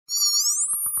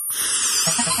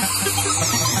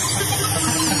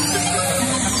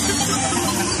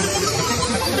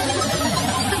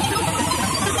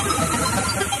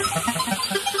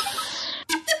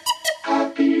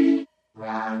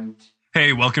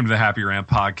welcome to the Happy Rant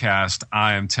podcast.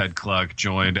 I am Ted Cluck,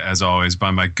 joined as always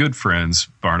by my good friends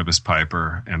Barnabas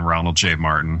Piper and Ronald J.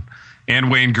 Martin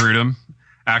and Wayne Grudem.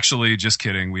 Actually, just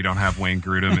kidding. We don't have Wayne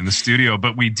Grudem in the studio,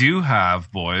 but we do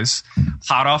have, boys,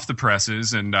 hot off the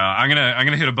presses. And I'm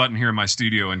gonna hit a button here in my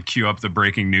studio and cue up the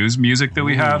breaking news music that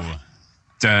we have.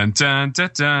 Dun, dun, dun,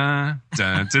 dun,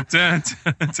 dun, dun, dun,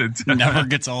 dun, dun. It never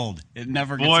gets old. It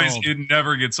never gets old. Boys, old. it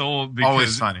never gets old. Because,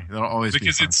 always funny. It'll always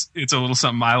be fun. It's a little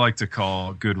something I like to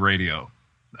call good radio.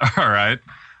 All right.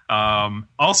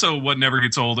 Also, what never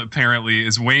gets old, apparently,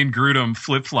 is Wayne Grudem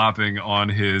flip-flopping on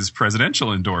his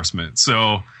presidential endorsement.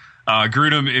 So,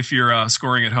 Grudem, if you're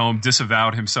scoring at home,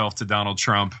 disavowed himself to Donald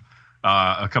Trump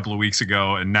a couple of weeks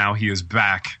ago, and now he is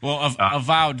back. Well,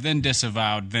 avowed, then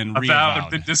disavowed, then reavowed.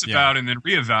 Avowed, then disavowed, and then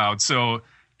reavowed. So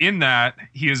in that,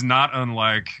 he is not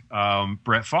unlike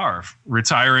Brett Favre,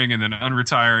 retiring and then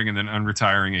unretiring and then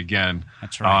unretiring again.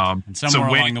 That's right. And somewhere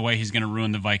along the way, he's going to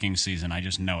ruin the Vikings season. I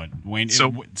just know it.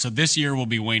 So this year will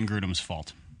be Wayne Grudem's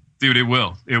fault. Dude, it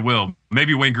will. It will.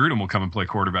 Maybe Wayne Grudem will come and play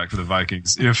quarterback for the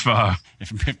Vikings if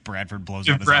Bradford blows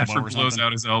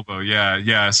out his elbow.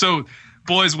 Yeah. So,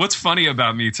 boys, what's funny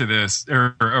about me to this,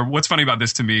 or what's funny about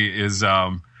this to me is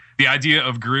the idea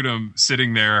of Grudem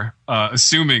sitting there,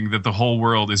 assuming that the whole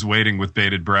world is waiting with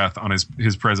bated breath on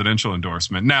his presidential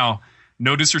endorsement. Now,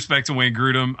 no disrespect to Wayne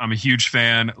Grudem. I'm a huge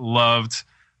fan, loved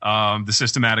the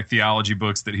systematic theology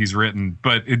books that he's written,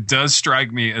 but it does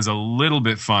strike me as a little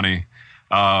bit funny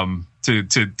to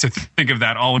think of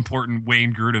that all-important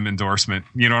Wayne Grudem endorsement.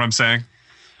 You know what I'm saying?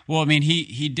 Well, I mean,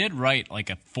 he did write like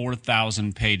a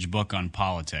 4,000-page book on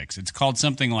politics. It's called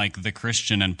something like The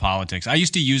Christian in Politics. I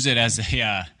used to use it as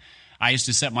I used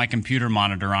to set my computer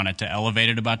monitor on it to elevate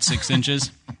it about 6 inches.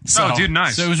 So, dude,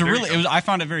 nice. So I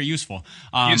found it very useful.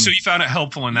 So you found it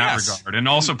helpful in that regard, and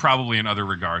also probably in other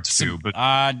regards too. But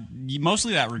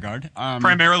mostly that regard.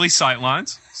 Primarily sight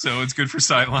lines, so it's good for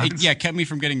sight lines. It kept me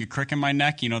from getting a crick in my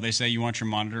neck. You know, they say you want your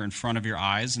monitor in front of your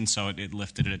eyes, and so it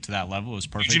lifted it to that level. It was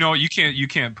perfect. Did you know what? You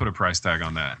can't put a price tag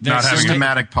on that. Not having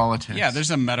systematic politics. Yeah,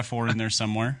 there's a metaphor in there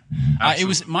somewhere. It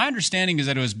was my understanding is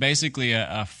that it was basically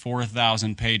a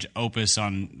 4,000-page opus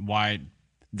on why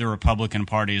the Republican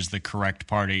Party is the correct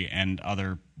party and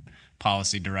other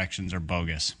policy directions are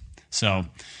bogus. So,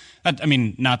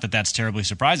 not that that's terribly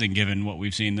surprising given what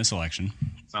we've seen this election.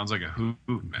 Sounds like a hoot,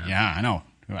 man. Yeah, I know.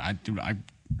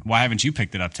 Why haven't you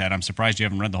picked it up, Ted? I'm surprised you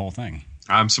haven't read the whole thing.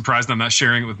 I'm surprised I'm not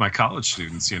sharing it with my college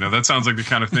students. You know, that sounds like the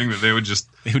kind of thing that they would just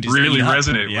really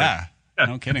resonate with. Yeah,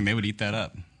 no kidding. They would eat that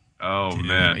up. Oh,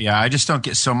 man. Yeah, I just don't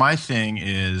get – so my thing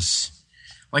is –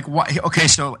 like, why? Okay,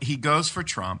 so he goes for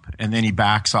Trump, and then he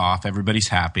backs off. Everybody's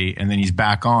happy, and then he's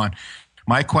back on.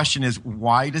 My question is,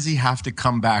 why does he have to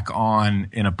come back on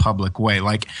in a public way?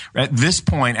 Like, at this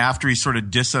point, after he's sort of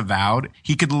disavowed,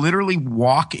 he could literally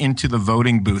walk into the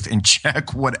voting booth and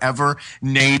check whatever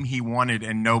name he wanted,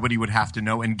 and nobody would have to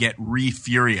know and get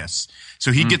furious.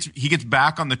 So he gets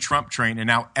back on the Trump train, and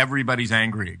now everybody's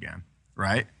angry again,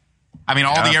 right? I mean,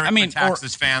 all the Eric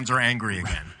Metaxas fans are angry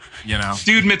again. You know,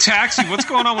 dude, Metaxas, what's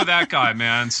going on with that guy,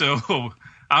 man? So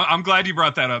I'm glad you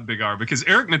brought that up, Big R, because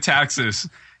Eric Metaxas,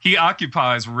 he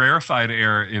occupies rarefied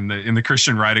air in the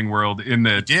Christian writing world. He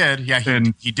did.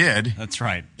 That's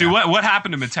right, dude. Yeah. What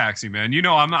happened to Metaxas, man? You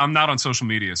know, I'm not on social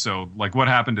media, so like, what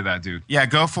happened to that dude? Yeah,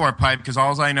 go for it, Pipe, because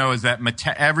all I know is that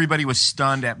everybody was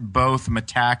stunned at both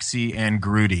Metaxas and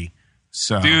Grudy.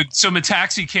 So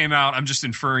Metaxas came out. I'm just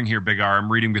inferring here, Big R.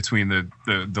 I'm reading between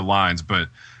the lines, but.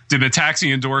 Did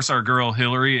Metaxas endorse our girl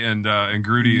Hillary and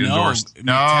Grudy endorsed?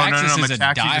 No. Metaxas is a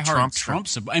diehard Trump.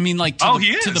 I mean, like,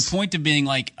 to the point of being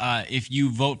like, if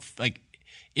you vote, like,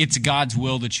 it's God's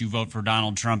will that you vote for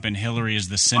Donald Trump and Hillary is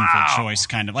the sinful choice,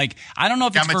 kind of. Like, I don't know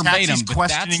if it's verbatim,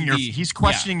 but he's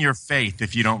questioning your faith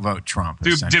if you don't vote Trump.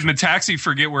 Dude, did Metaxas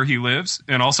forget where he lives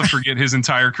and also forget his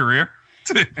entire career?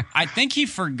 I think he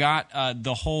forgot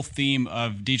the whole theme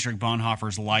of Dietrich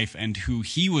Bonhoeffer's life and who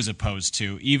he was opposed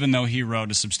to, even though he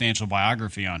wrote a substantial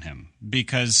biography on him.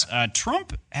 Because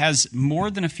Trump has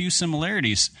more than a few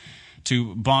similarities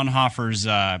to Bonhoeffer's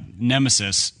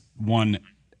nemesis, one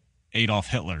Adolf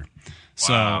Hitler.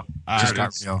 Wow. So just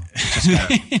got real.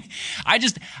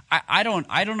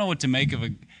 I don't know what to make of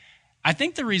a. I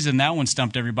think the reason that one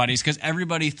stumped everybody is because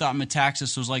everybody thought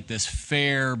Metaxas was like this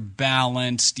fair,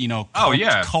 balanced,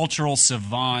 cultural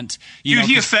savant.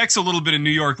 He affects a little bit of New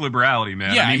York liberality,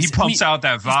 man. Yeah, I mean, he pumps out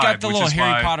that vibe. He's got the little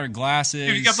Harry Potter glasses.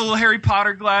 Dude, he's got the little Harry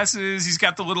Potter glasses. He's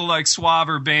got the little like suave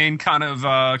urbane kind of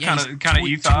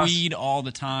ethos. Tweed all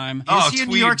the time. Is he a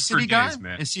New York City guy?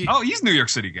 He's a New York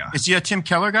City guy. Is he a Tim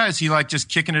Keller guy? Is he like just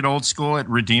kicking it old school at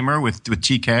Redeemer with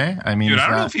TK? I mean, dude, I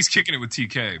don't know if he's kicking it with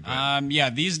TK.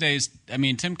 But. These days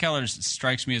Tim Keller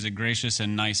strikes me as a gracious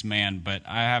and nice man, but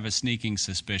I have a sneaking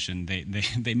suspicion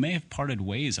they may have parted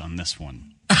ways on this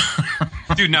one.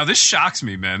 Dude, now this shocks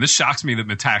me, man. This shocks me that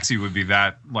Metaxi would be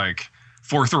that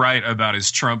forthright about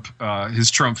his Trump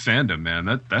fandom,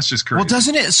 man. That's just crazy. Well,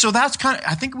 doesn't it? So that's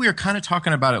I think we were kind of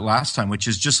talking about it last time, which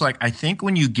is just I think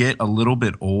when you get a little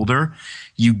bit older,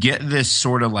 you get this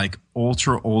sort of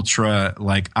ultra,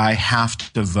 I have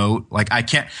to vote. I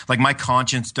can't, my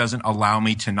conscience doesn't allow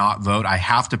me to not vote. I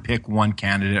have to pick one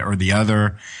candidate or the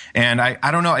other. And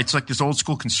I don't know. It's like this old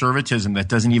school conservatism that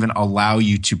doesn't even allow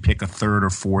you to pick a third or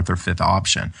fourth or fifth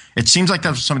option. It seems like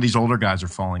that's what some of these older guys are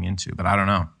falling into, but I don't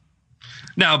know.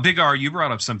 Now, Big R, you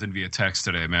brought up something via text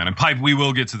today, man. And Pipe, we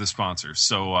will get to the sponsors,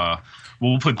 so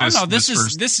we'll put this. Oh no, this is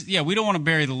first. This. Yeah, we don't want to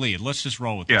bury the lead. Let's just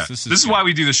roll with this. Yeah, this is why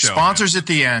we do the show. Sponsors at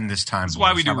the end this time. This is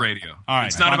why we do radio. All right,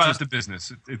 it's not about the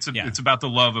business. It's about the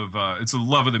love of it's the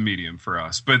love of the medium for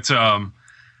us. But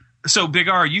so Big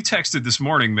R, you texted this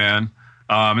morning, man.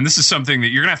 And this is something that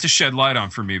you're gonna have to shed light on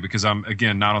for me because I'm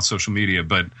again not on social media.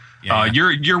 But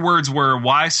your words were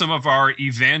why some of our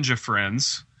Evangel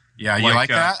friends. Yeah, you like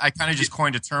that? I kind of just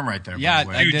coined a term right there. Yeah,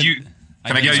 by the way. Dude,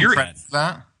 can I get some credit for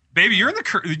that? Baby, you're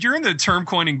in the term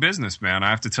coining business, man.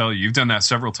 I have to tell you, you've done that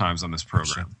several times on this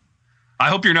program. I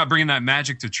hope you're not bringing that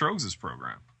magic to Trogs'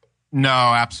 program. No,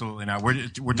 absolutely not.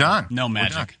 We're done. No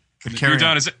magic. You're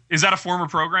done. Is that a former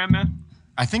program, man?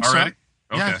 I think Already? so.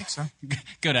 Okay. Yeah, I think so.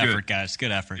 Good effort, guys.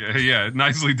 Good effort. Yeah,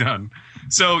 nicely done.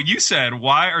 So you said,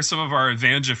 why are some of our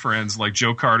Evangel friends like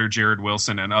Joe Carter, Jared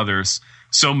Wilson, and others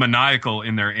so maniacal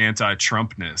in their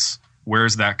anti-Trumpness?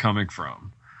 Where's that coming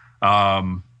from?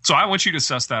 So I want you to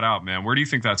suss that out, man. Where do you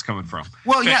think that's coming from?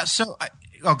 Well, yeah. So,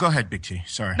 go ahead, Big T.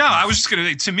 Sorry. No, I was just going to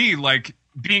say, to me,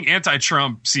 being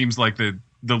anti-Trump seems like the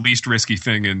least risky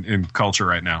thing in culture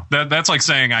right now. That's like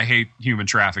saying I hate human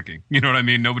trafficking. You know what I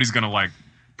mean? Nobody's going to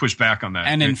push back on that.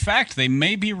 And in fact, they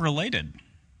may be related.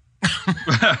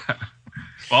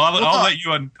 Well,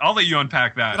 I'll let you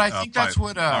unpack that. But I think that's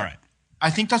what. All right. I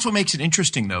think that's what makes it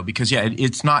interesting, though, because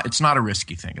it's not a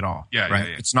risky thing at all. Yeah, right.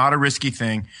 Yeah. It's not a risky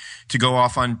thing to go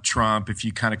off on Trump if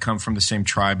you kind of come from the same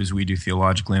tribe as we do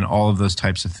theologically, and all of those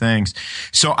types of things.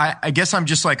 So I guess I'm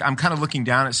just I'm kind of looking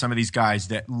down at some of these guys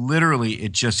that literally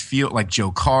it just feel like Joe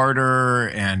Carter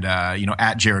and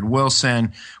at Jared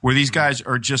Wilson, where these guys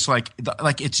are just like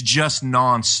it's just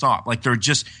nonstop. They're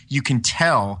just, you can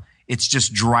tell it's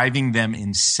just driving them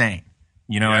insane.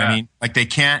 You know what I mean? They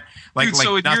can't. Dude,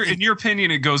 so in your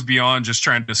opinion, it goes beyond just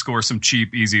trying to score some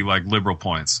cheap, easy, liberal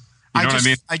points. You know what I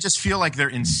mean? I just feel like they're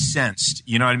incensed.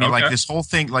 You know what I mean? Okay. This whole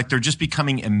thing, they're just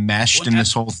becoming enmeshed in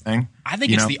this whole thing. I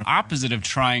think it's the opposite of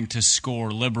trying to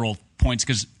score liberal points,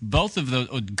 because both of those,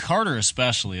 Carter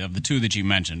especially, of the two that you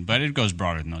mentioned, but it goes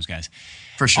broader than those guys,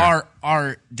 for sure,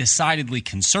 are decidedly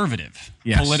conservative,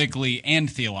 politically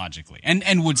and theologically,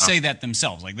 and would say that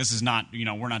themselves. This is not,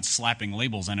 we're not slapping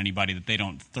labels on anybody that they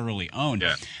don't thoroughly own.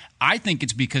 Yeah. I think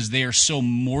it's because they are so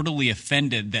mortally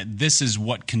offended that this is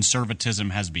what conservatism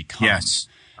has become. Yes.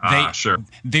 Sure.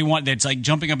 They want, it's like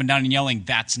jumping up and down and yelling,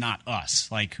 "That's not us!"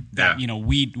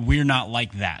 We're not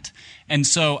like that. And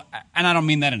so, and I don't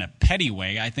mean that in a petty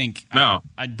way. I think no.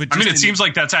 It seems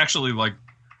like that's actually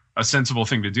a sensible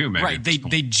thing to do, maybe. Right.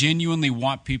 They genuinely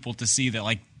want people to see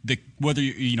that whether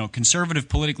conservative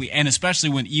politically, and especially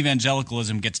when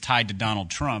evangelicalism gets tied to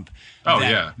Donald Trump.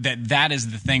 That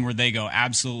is the thing where they go,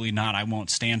 absolutely not. I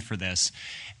won't stand for this.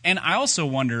 And I also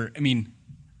wonder.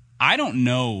 I don't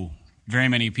know very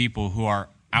many people who are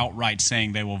outright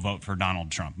saying they will vote for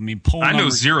Donald Trump. I know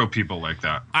zero people like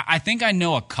that. I think I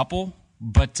know a couple,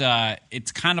 but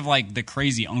it's kind of like the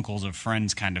crazy uncles of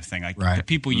friends kind of thing, the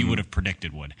people you would have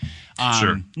predicted would.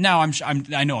 Sure. Now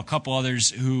I know a couple others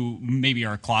who maybe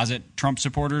are closet Trump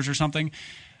supporters or something.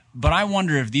 But I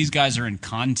wonder if these guys are in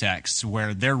contexts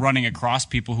where they're running across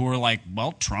people who are like,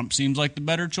 well, Trump seems like the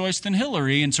better choice than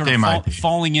Hillary, and sort of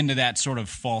falling into that sort of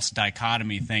false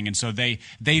dichotomy thing. And so they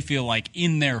feel like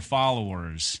in their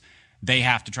followers, they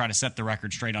have to try to set the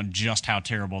record straight on just how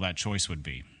terrible that choice would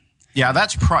be. Yeah,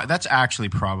 that's actually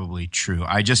probably true.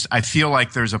 I feel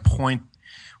like there's a point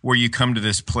where you come to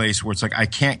this place where it's I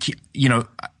can't keep,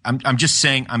 I'm just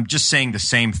saying the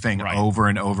same thing over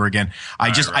and over again.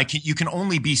 You can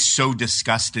only be so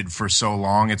disgusted for so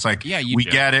long. It's we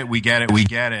get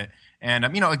it. And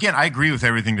again, I agree with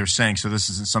everything they're saying. So this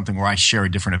isn't something where I share a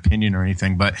different opinion or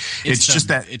anything. But it's just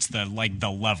that it's the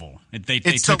level. They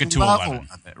took it to 11,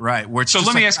 right? Where it's so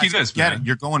let me ask you this, man.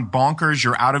 You're going bonkers.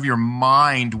 You're out of your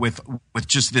mind with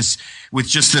just this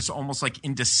almost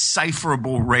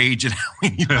indecipherable rage at how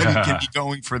anybody can be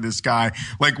going for this guy.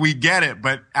 We get it,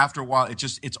 but after a while,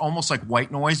 it's almost like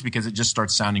white noise because it just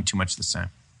starts sounding too much the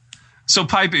same. So,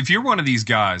 Pipe, if you're one of these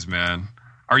guys, man,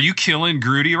 are you killing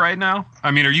Grudy right now?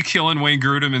 I mean, are you killing Wayne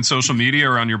Grudem in social media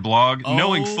or on your blog,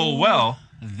 knowing full well?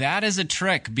 That is a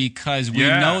trick because we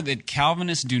know that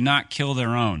Calvinists do not kill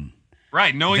their own.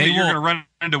 Right, knowing that you're going to run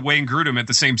into Wayne Grudem at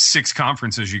the same 6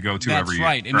 conferences you go to every year.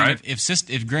 That's right. I mean, if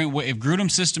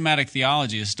Grudem's Systematic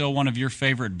Theology is still one of your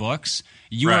favorite books,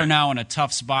 you are now in a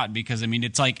tough spot because, I mean,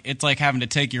 it's like having to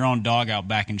take your own dog out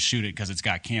back and shoot it because it's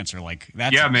got cancer. Like,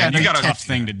 that's you got a tough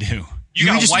thing to do. You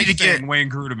got to white thing Wayne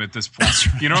Grudem at this point.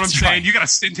 Right, you know what I'm saying? You got to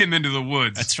send him into the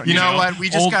woods. That's right. You know what? We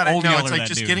just got to. No, it's like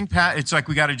just dude. getting past. It's like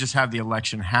we got to just have the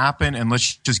election happen, and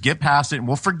let's just get past it, and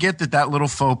we'll forget that little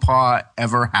faux pas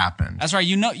ever happened. That's right.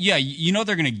 You know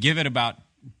they're going to give it about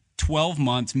 12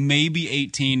 months, maybe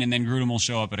 18, and then Grudem will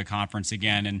show up at a conference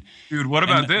again. And dude, what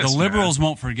about this? The liberals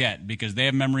won't forget because they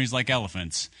have memories like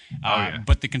elephants.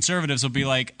 But the conservatives will be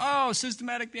like, "Oh,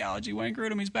 systematic theology, Wayne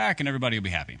Grudem, he's back," and everybody will be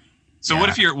happy. So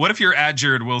what if you're at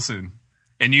Jared Wilson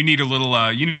and you need a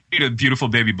little you need a beautiful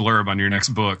baby blurb on your next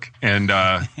book, and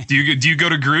do you go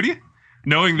to Grudy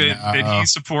knowing that he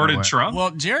supported Trump?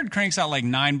 Well, Jared cranks out like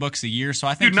 9 books a year, so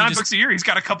I think 9 books a year. He's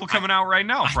got a couple coming out right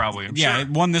now, probably. I'm sure.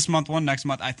 One this month, one next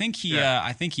month. I think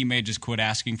he may just quit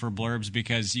asking for blurbs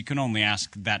because you can only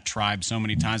ask that tribe so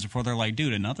many times before they're like,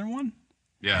 dude, another one?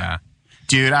 Yeah.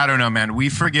 Dude, I don't know, man.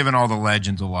 We've forgiven all the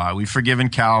legends a lot. We've forgiven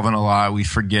Calvin a lot. We've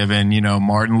forgiven,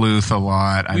 Martin Luther a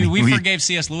lot. We forgave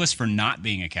C.S. Lewis for not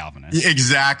being a Calvinist.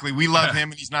 Exactly. We love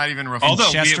him, and he's not even Reformed.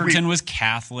 Although Chesterton was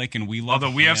Catholic, and we love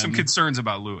him. We have some concerns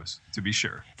about Lewis, to be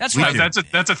sure. That's right.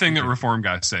 That's a thing that Reform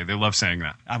guys say. They love saying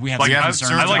that. We have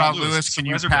concerns about Lewis. Lewis. Can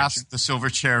you pass the silver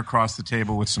chair across the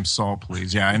table with some salt,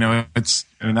 please? Yeah, I know.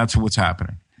 That's what's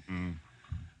happening.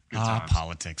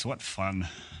 Politics. What fun.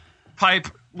 Pipe,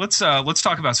 let's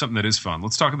talk about something that is fun.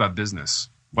 Let's talk about business.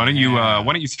 Why don't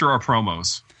you throw our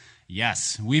promos?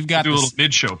 Yes, we've got do a little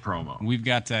mid-show promo. We've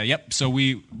got So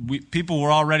we people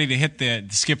were all ready to hit the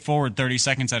skip forward 30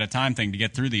 seconds at a time thing to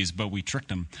get through these, but we tricked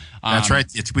them. That's right.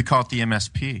 We call it the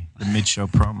MSP, the mid-show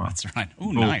promo. That's right.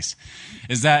 Ooh, nice.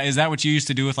 Is that what you used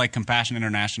to do with like Compassion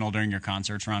International during your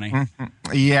concerts, Ronnie?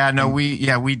 Mm-hmm. Yeah, no,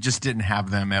 we just didn't have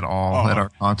them at all at our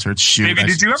concerts. Shoot, maybe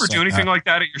did you ever do anything like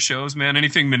that at your shows, man?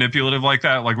 Anything manipulative like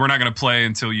that? Like we're not going to play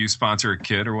until you sponsor a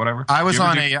kid or whatever. I was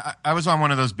on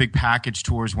one of those big package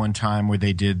tours one time where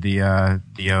they did the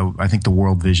I think the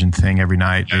World Vision thing every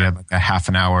night. They had like a half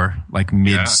an hour like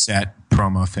mid-set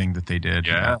promo thing that they did.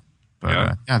 Yeah.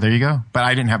 But there you go. But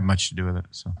I didn't have much to do with it.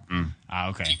 So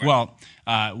okay. Well,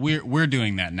 we're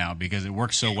doing that now because it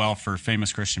works so well for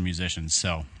famous Christian musicians.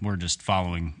 So we're just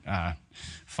following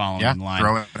in line.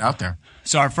 Throw it out there.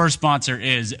 So our first sponsor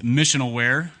is Missional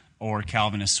Wear, or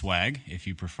Calvinist Swag, if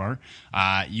you prefer.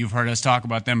 You've heard us talk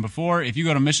about them before. If you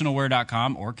go to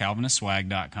missionalwear.com or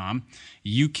calvinistswag.com,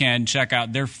 you can check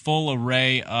out their full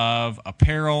array of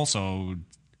apparel, so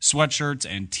sweatshirts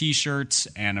and T-shirts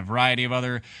and a variety of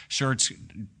other shirts,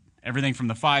 everything from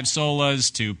the 5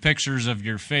 solas to pictures of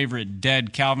your favorite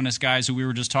dead Calvinist guys who we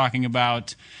were just talking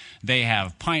about. They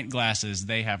have pint glasses,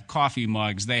 they have coffee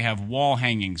mugs, they have wall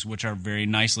hangings, which are very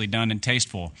nicely done and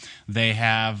tasteful. They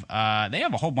have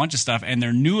a whole bunch of stuff, and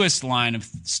their newest line of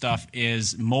stuff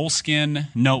is moleskin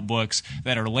notebooks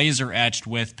that are laser etched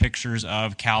with pictures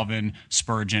of Calvin,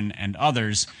 Spurgeon, and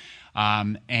others.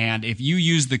 And if you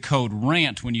use the code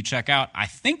RANT when you check out, I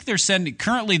think they're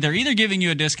either giving you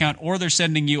a discount or they're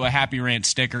sending you a Happy Rant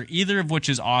sticker, either of which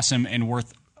is awesome and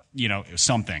worth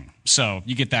something. So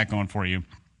you get that going for you.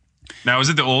 Now, is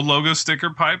it the old logo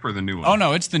sticker, Pipe, or the new one? Oh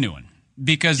no, it's the new one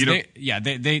because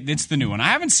it's the new one. I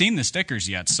haven't seen the stickers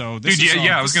yet, so this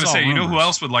I was going to say, you know who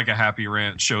else would like a Happy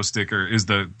Rant show sticker is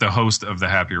the host of the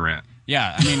Happy Rant.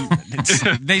 Yeah, I mean,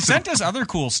 they sent us other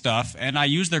cool stuff, and I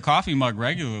use their coffee mug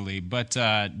regularly, but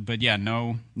yeah,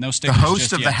 no stickers. The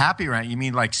host of the Happy Rant, you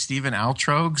mean like Stephen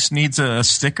Altrogs needs a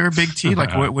sticker, Big T?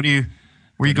 Like where are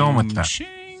you going with that?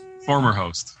 Former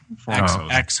host.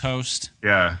 Ex-host.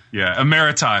 Yeah.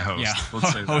 Emeriti host. Yeah,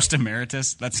 Let's say host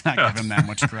emeritus. Let's not give him that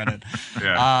much credit.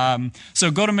 Yeah. So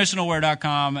go to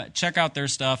missionalwear.com. Check out their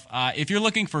stuff. If you're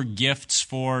looking for gifts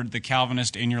for the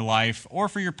Calvinist in your life or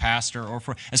for your pastor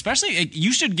especially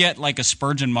you should get like a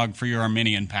Spurgeon mug for your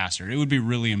Arminian pastor. It would be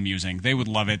really amusing. They would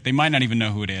love it. They might not even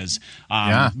know who it is.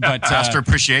 But Pastor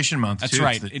Appreciation Month, that's too.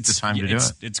 right. It's the time to do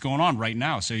it. It's going on right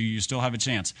now, so you still have a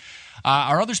chance.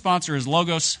 Our other sponsor is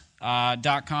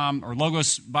Logos.com or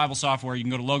Logos Bible Software. You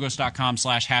can go to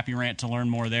logos.com/happyrant to learn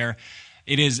more there.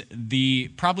 It is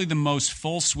probably the most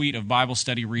full suite of Bible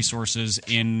study resources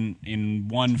in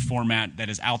one format that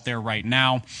is out there right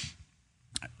now.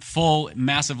 full,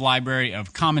 massive library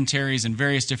of commentaries and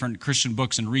various different Christian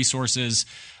books and resources,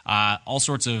 all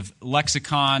sorts of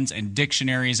lexicons and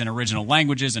dictionaries and original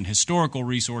languages and historical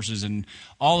resources and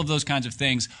all of those kinds of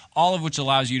things, all of which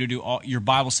allows you to do your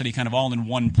Bible study kind of all in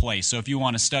one place. So if you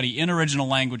want to study in original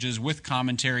languages with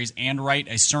commentaries and write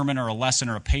a sermon or a lesson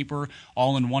or a paper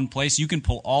all in one place, you can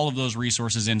pull all of those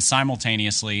resources in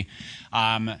simultaneously.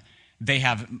 They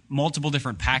have multiple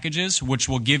different packages, which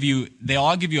will give you. They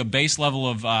all give you a base level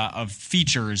of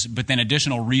features, but then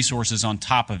additional resources on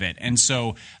top of it. And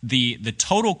so the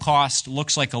total cost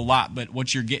looks like a lot, but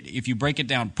what you're if you break it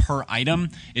down per item,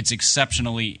 it's an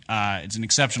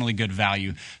exceptionally good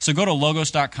value. So go to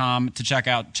logos.com to check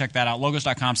that out.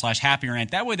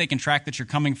 Logos.com/happyrant. That way they can track that you're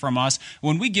coming from us.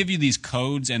 When we give you these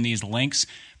codes and these links,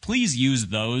 please use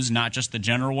those, not just the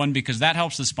general one, because that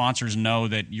helps the sponsors know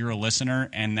that you're a listener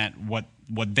and that what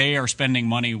they are spending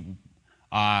money,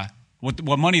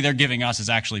 what money they're giving us is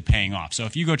actually paying off. So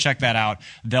if you go check that out,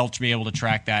 they'll be able to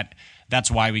track that. That's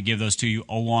why we give those to you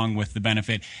along with the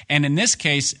benefit. And in this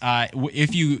case,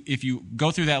 if you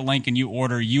go through that link and you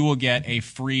order, you will get a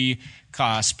free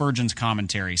Spurgeon's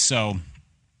commentary. So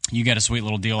you get a sweet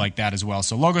little deal like that as well.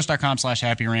 So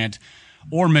logos.com/happyrant.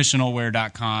 or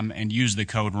missionalware.com and use the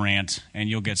code RANT, and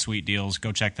you'll get sweet deals.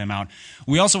 Go check them out.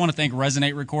 We also want to thank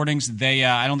Resonate Recordings. They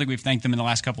I don't think we've thanked them in the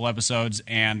last couple episodes,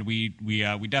 and we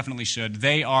definitely should.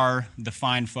 They are the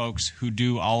fine folks who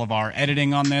do all of our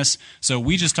editing on this. So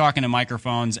we just talk into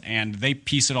microphones, and they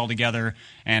piece it all together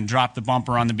and drop the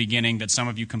bumper on the beginning that some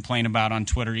of you complain about on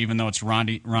Twitter, even though it's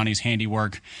Ronnie's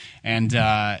handiwork. And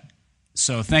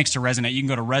so thanks to Resonate. You can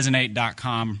go to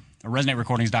resonate.com.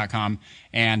 ResonateRecordings.com,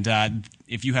 and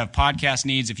if you have podcast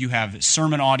needs, if you have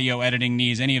sermon audio editing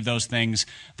needs, any of those things,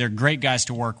 they're great guys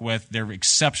to work with. They're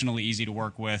exceptionally easy to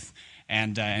work with,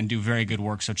 and do very good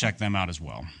work. So check them out as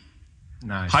well.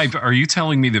 Nice. Hype, are you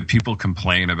telling me that people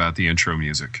complain about the intro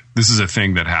music? This is a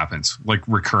thing that happens, like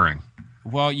recurring.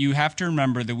 Well, you have to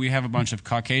remember that we have a bunch of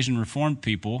Caucasian Reformed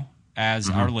people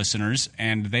as our listeners,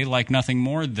 and they like nothing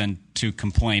more than to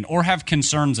complain or have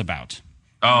concerns about.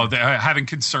 Oh, they're having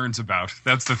concerns about.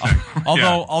 That's the thing.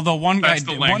 Although one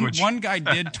guy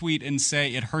did tweet and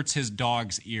say it hurts his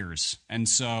dog's ears, and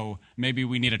so maybe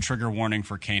we need a trigger warning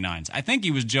for canines. I think he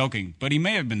was joking, but he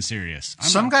may have been serious.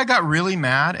 Some guy got really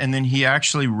mad, and then he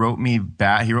actually wrote me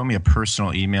back. He wrote me a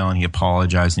personal email, and he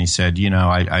apologized, and he said,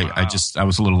 I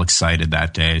was a little excited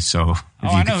that day. So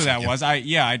I know who that was.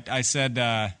 I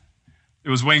said. It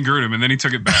was Wayne Grudem, and then he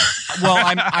took it back. Well,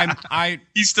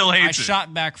 he still hates it. I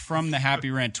shot back from the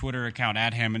Happy Rant Twitter account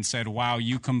at him and said, "Wow,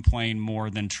 you complain more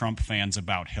than Trump fans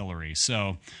about Hillary."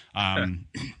 So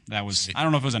that was, I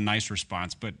don't know if it was a nice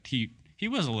response, but he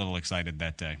was a little excited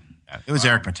that day. It was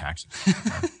Eric Metaxas.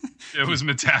 It was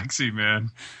Metaxi,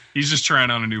 man. He's just trying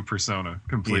on a new persona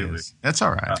completely. That's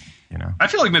all right. I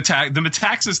feel like the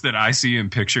Metaxas that I see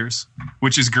in pictures,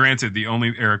 which is granted the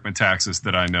only Eric Metaxas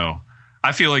that I know,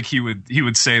 I feel like he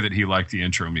would say that he liked the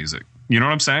intro music. You know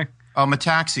what I'm saying? Oh,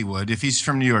 Metaxi would. If he's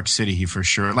from New York City, he for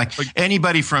sure. Like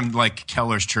anybody from like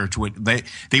Keller's church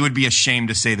they would be ashamed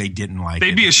to say they didn't like it.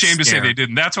 They'd be ashamed to say they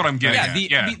didn't. That's what I'm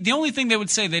getting at. The only thing they would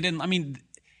say they didn't, I mean,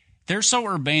 they're so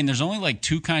urbane. There's only like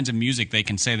two kinds of music they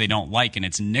can say they don't like, and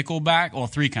it's Nickelback. Well,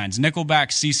 three kinds: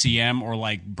 Nickelback, CCM, or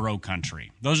like bro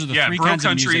country. Those are the three kinds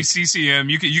of music. Bro country,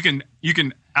 CCM. You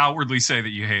can outwardly say that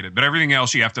you hate it, but everything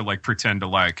else you have to like pretend to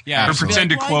like, or pretend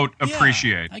to quote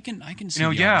appreciate. I can see.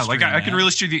 I can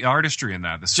really see the artistry in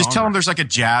that. Just tell them there's like a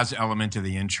jazz element to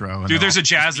the intro. Dude, there's a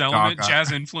jazz element,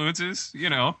 jazz influences.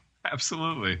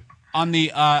 Absolutely. I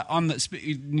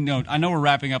know we're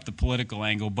wrapping up the political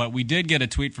angle, but we did get a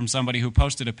tweet from somebody who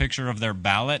posted a picture of their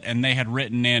ballot, and they had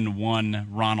written in one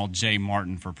Ronald J.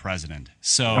 Martin for president.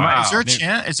 So,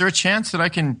 is there a chance that I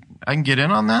can get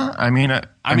in on that?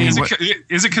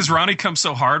 Is it because Ronnie comes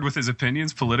so hard with his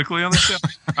opinions politically on the show?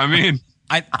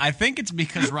 I think it's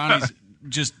because Ronnie's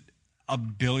just a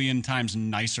billion times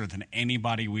nicer than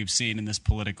anybody we've seen in this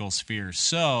political sphere.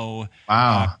 So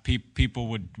people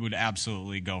would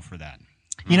absolutely go for that.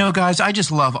 Guys, I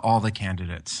just love all the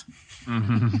candidates.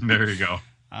 There you go.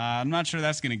 I'm not sure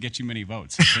that's going to get you many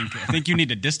votes. I think you need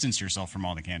to distance yourself from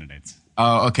all the candidates.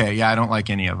 Oh, okay. Yeah, I don't like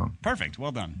any of them. Perfect.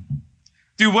 Well done.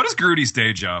 Dude, what is Grudy's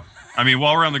day job?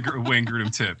 While we're on the Wayne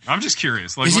Grudem tip, I'm just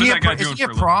curious. Like, what is that guy doing for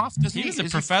a prof? He's a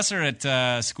professor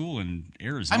at school in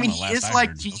Arizona.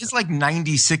 He's like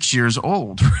 96 years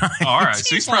old, right? Oh, all right,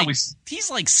 so he's probably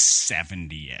like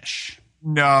 70-ish.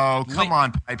 No, come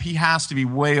on, Pipe. He has to be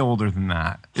way older than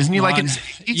that, isn't he?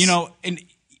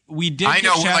 we did. I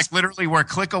know, literally, we're a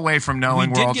click away from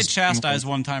knowing. We did get chastised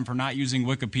one time for not using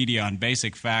Wikipedia on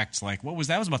basic facts. Like, what was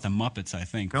that? It was about the Muppets, I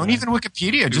think. Don't even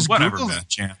Wikipedia. Just whatever, Google man. it,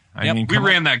 Jan. We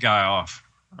ran that guy off.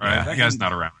 Right, that guy's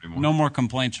not around anymore. No more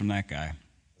complaints from that guy.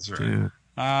 That's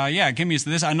right. Give me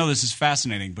this. I know this is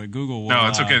fascinating, but Google will. No,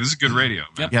 it's okay. This is good radio,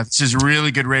 man. Yeah, this is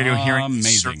really good radio. Hearing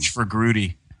Amazing. Search for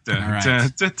Grudy.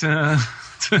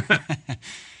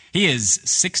 He is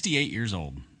 68 years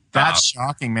old. That's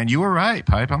shocking, man. You were right,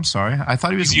 Pipe. I'm sorry. I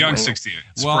thought he was young. 68.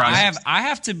 Well, I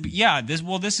have to. Yeah.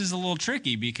 This is a little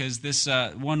tricky because this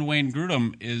one Wayne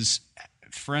Grudem is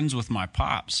friends with my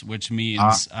pops, which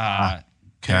means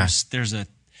there's a.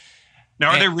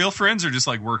 Now, are they real friends or just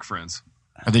like work friends?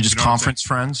 Are they just conference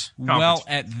friends? Well,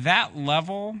 at that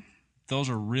level, those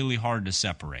are really hard to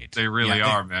separate. They really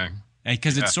are, man.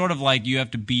 Because it's sort of like you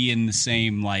have to be in the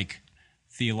same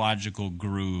theological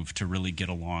groove to really get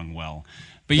along well.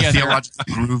 But yeah, theological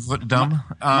groove, dumb.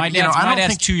 My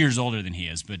dad's 2 years older than he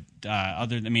is, but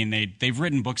they've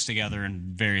written books together and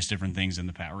various different things in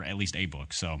the past, or at least a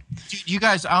book. So, you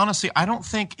guys, honestly, I don't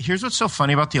think. Here's what's so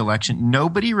funny about the election: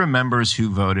 nobody remembers who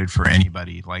voted for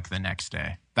anybody like the next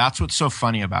day. That's what's so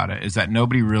funny about it is that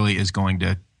nobody's going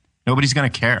to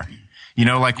care. You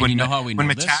know, like when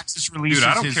Metaxas releases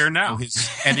I don't care now. His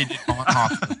edited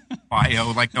Bonhoeffer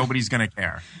bio, like nobody's going to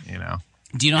care. You know.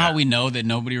 Do you know how we know that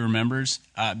nobody remembers?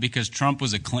 Because Trump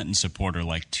was a Clinton supporter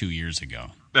like 2 years ago.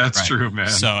 That's true, man.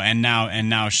 So and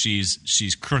now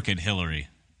she's crooked Hillary.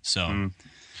 So.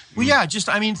 Well, yeah,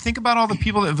 think about all the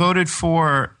people that voted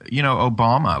for,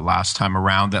 Obama last time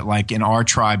around that, like, in our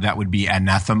tribe, that would be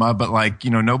anathema. But, like,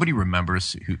 nobody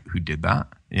remembers who did that,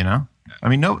 I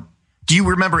mean, no. Do you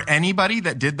remember anybody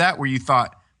that did that where you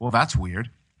thought, well, that's weird?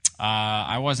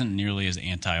 I wasn't nearly as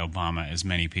anti-Obama as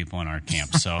many people in our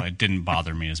camp, so it didn't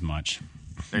bother me as much.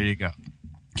 There you go.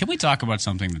 Can we talk about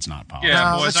something that's not politics?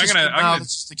 Yeah, boys, let's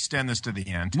just extend this to the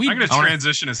end. I'm going to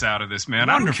transition us out of this, man.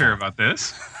 Wonderful. I don't care about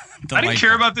this. I didn't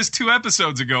care about this 2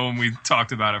 episodes ago when we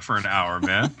talked about it for an hour,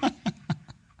 man.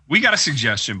 We got a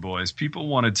suggestion, boys. People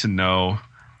wanted to know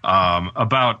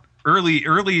about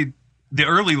the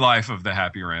early life of the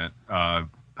Happy Rant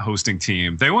hosting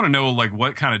team. They want to know like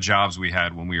what kind of jobs we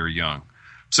had when we were young.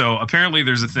 So apparently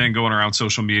there's a thing going around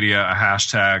social media, a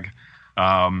hashtag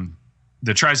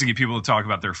that tries to get people to talk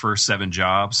about their first 7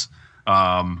 jobs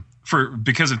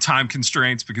because of time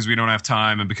constraints, because we don't have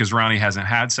time, and because Ronnie hasn't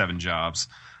had 7 jobs.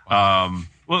 Well,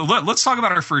 let's talk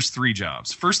about our first 3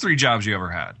 jobs. First 3 jobs you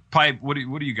ever had. Pipe, what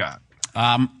do you got?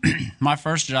 My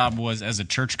first job was as a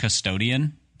church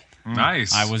custodian.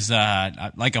 Nice. I was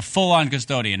like a full-on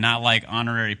custodian, not like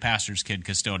honorary pastor's kid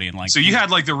custodian. Like, so you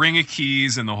had like the ring of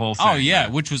keys and the whole thing. Oh yeah,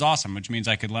 which was awesome. Which means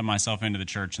I could let myself into the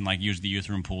church and like use the youth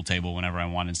room pool table whenever I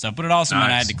wanted and stuff. But it also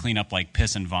meant I had to clean up like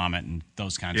piss and vomit and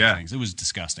those kinds of things. It was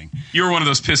disgusting. You were one of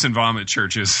those piss and vomit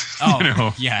churches.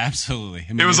 Oh yeah, absolutely.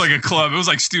 I mean, it was like a club. It was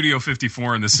like Studio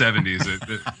 54 in the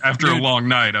 70s. After a long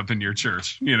night up in your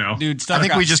church, Dude, I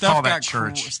think we just call that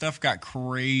church. Stuff got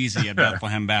crazy at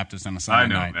Bethlehem Baptist on a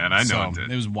Sunday night. Man. I know it did.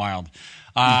 It was wild.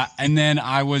 And then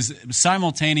I was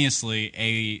simultaneously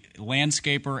a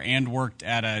landscaper and worked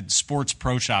at a sports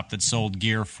pro shop that sold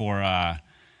gear for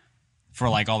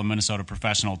like all the Minnesota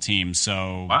professional teams.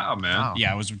 So wow, man.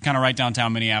 Yeah, it was kind of right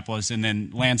downtown Minneapolis, and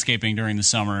then landscaping during the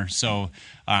summer. So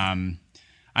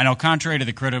I know, contrary to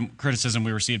the criticism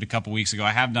we received a couple weeks ago,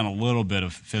 I have done a little bit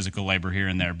of physical labor here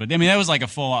and there. But I mean, that was like a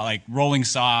full like rolling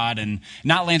sod and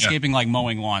not landscaping like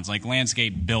mowing lawns, like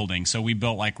landscape building. So we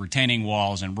built like retaining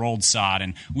walls and rolled sod,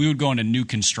 and we would go into new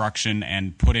construction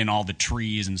and put in all the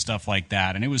trees and stuff like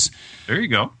that. And it was there. You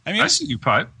go. I mean, I see you,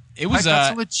 Pipe. It was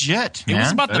that's legit. Man.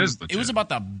 It was about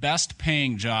the best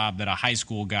paying job that a high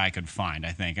school guy could find.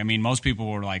 I think. I mean, most people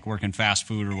were like working fast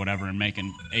food or whatever and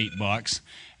making $8,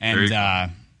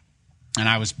 and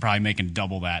I was probably making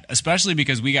double that, especially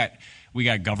because we got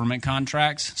government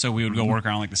contracts. So we would go work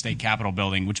around like the state capitol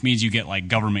building, which means you get like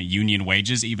government union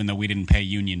wages, even though we didn't pay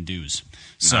union dues.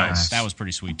 So that was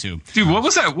pretty sweet too. Dude, what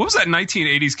was that? What was that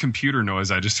 1980s computer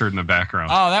noise I just heard in the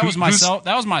background? Oh, that was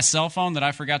my cell phone that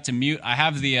I forgot to mute. I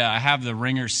have the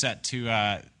ringer set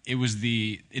to it's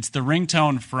the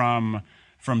ringtone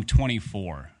from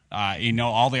 24.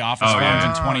 All the office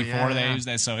phones in 24 they use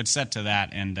that, so it's set to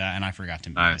that, and I forgot to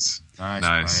mute it.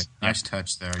 Nice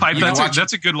touch there. Pipe,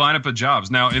 that's a good lineup of jobs.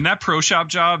 Now, in that pro shop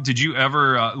job, did you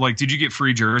ever did you get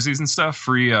free jerseys and stuff,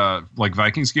 free like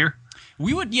Vikings gear?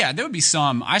 We would, yeah. There would be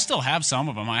some. I still have some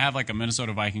of them. I have like a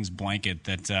Minnesota Vikings blanket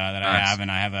that I have,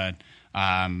 and I have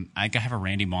I think I have a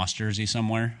Randy Moss jersey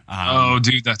somewhere. Oh,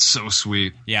 dude, that's so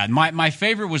sweet. Yeah, my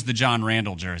favorite was the John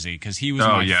Randall jersey because he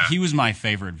was my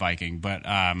favorite Viking. But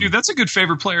dude, that's a good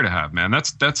favorite player to have, man.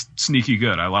 That's sneaky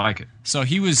good. I like it. So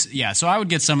he was, so I would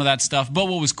get some of that stuff. But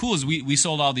what was cool is we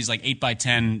sold all these like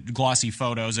 8x10 glossy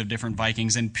photos of different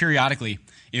Vikings, and periodically,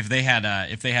 if they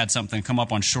had something come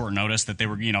up on short notice that they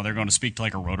were they're going to speak to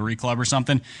like a Rotary Club or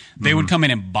something, they would come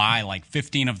in and buy like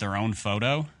 15 of their own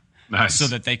photo. Nice. So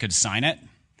that they could sign it.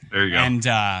 There you go. And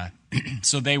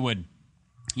so they would,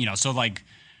 so like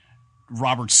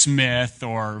Robert Smith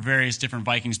or various different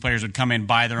Vikings players would come in,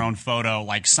 buy their own photo,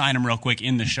 like sign them real quick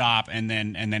in the shop, and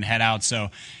then head out.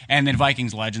 So, and then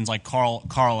Vikings legends like Carl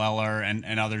Eller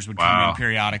and others would come in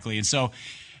periodically, and so.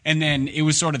 And then it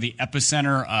was sort of the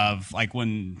epicenter of like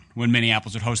when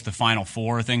Minneapolis would host the Final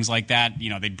Four, things like that.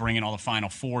 They'd bring in all the Final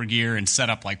Four gear and set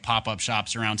up like pop-up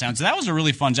shops around town. So that was a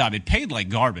really fun job. It paid like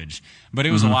garbage, but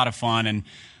it was a lot of fun. And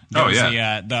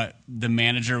the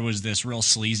manager was this real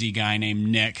sleazy guy named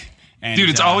Nick. And,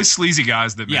 dude, it's always sleazy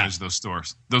guys that manage those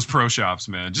stores, those pro shops,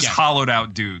 man. Just hollowed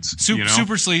out dudes.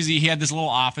 Super sleazy. He had this little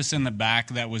office in the back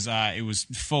that was it was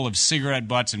full of cigarette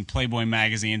butts and Playboy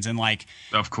magazines and like,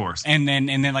 of course, and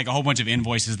then like a whole bunch of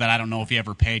invoices that I don't know if he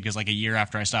ever paid because like a year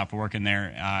after I stopped working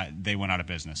there, they went out of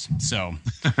business. So,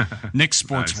 Nick's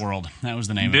Sports World, that was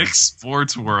the name. Nick's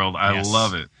Sports World. I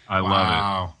love it. I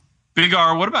love it. Big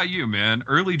R, what about you, man?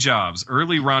 Early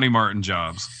Ronnie Martin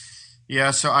jobs.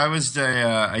 Yeah, so I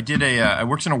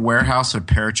worked in a warehouse at a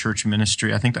parachurch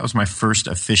ministry. I think that was my first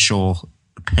official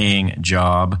paying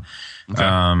job. Okay.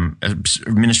 A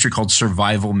ministry called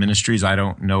Survival Ministries. I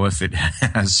don't know if it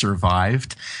has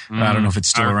survived. I don't know if it's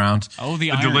still around. Oh,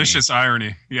 the delicious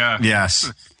irony. Yeah.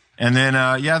 Yes. And then,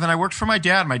 then I worked for my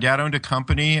dad. My dad owned a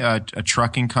company, a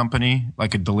trucking company,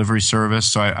 like a delivery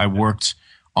service. So I worked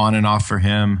on and off for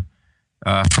him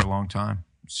for a long time.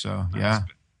 So, yeah.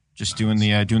 Just doing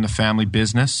the family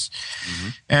business,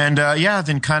 and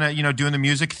then kind of doing the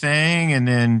music thing, and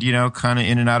then kind of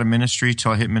in and out of ministry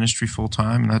till I hit ministry full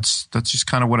time. And that's just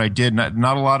kind of what I did.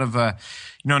 Not a lot of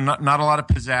not a lot of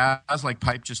pizzazz like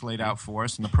Pipe just laid out for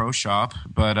us in the pro shop,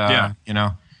 but not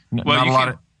a lot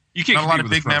of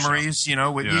big memories.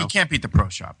 You can't beat the pro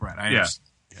shop, right?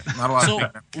 Not a lot. So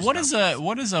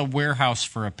what is a warehouse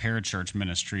for a parachurch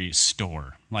ministry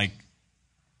store like?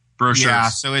 Brochures. Yeah,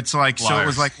 so it's like it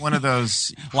was like one of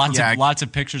those lots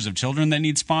of pictures of children that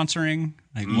need sponsoring.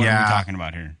 Like what are we talking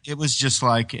about here? It was just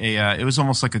like it was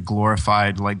almost like a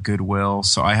glorified like Goodwill.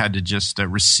 So I had to just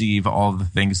receive all the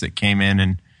things that came in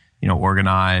and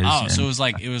organize. Oh, so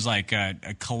it was like a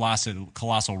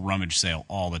colossal rummage sale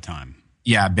all the time.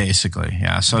 Yeah, basically.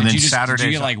 Yeah. So then Saturdays,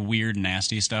 did you get like weird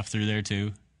nasty stuff through there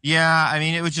too? Yeah, I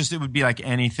mean it would be like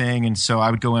anything, and so I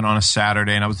would go in on a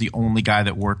Saturday, and I was the only guy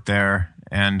that worked there.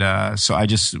 And so I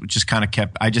just kind of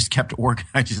kept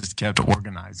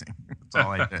organizing. That's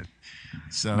all I did.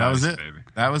 So that was it. Baby.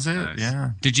 That was it. Nice. Yeah.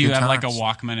 Did you have like a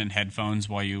Walkman and headphones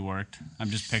while you worked? I'm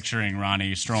just picturing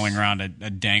Ronnie strolling around a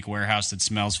dank warehouse that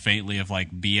smells faintly of like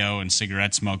BO and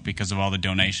cigarette smoke because of all the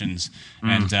donations,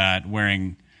 and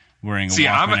wearing a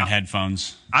Walkman and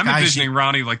headphones. I'm envisioning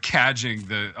Ronnie like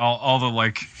cadging all the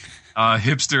like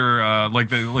hipster like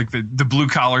the blue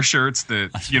collar shirts that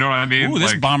what I mean. Ooh,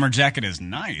 this bomber jacket is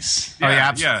nice.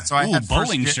 Yeah. So I had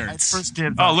bowling shirts.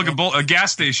 Look at a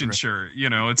gas station shirt.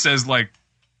 It says like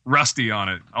Rusty on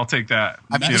it. I'll take that.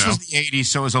 I mean, this was the '80s,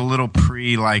 so it was a little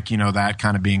pre that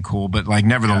kind of being cool, but like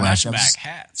nevertheless,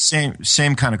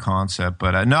 same kind of concept.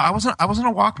 But no, I wasn't a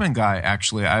Walkman guy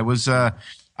actually. I was.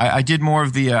 I did more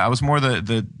of the. I was more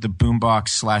the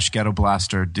boombox / ghetto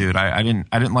blaster dude. I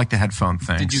didn't like the headphone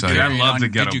thing. Did you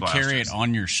carry it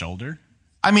on your shoulder?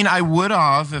 I mean, I would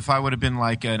have if I would have been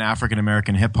like an African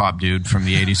American hip hop dude from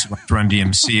the '80s who Run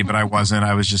DMC, but I wasn't.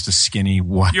 I was just a skinny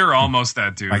what? You're almost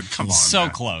that dude. Come on, so man.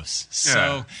 Close.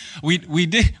 Yeah. So we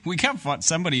got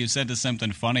somebody who said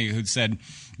something funny who said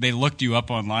they looked you up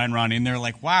online, Ronnie, and they're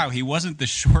like, "Wow, he wasn't the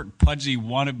short, pudgy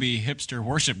wannabe hipster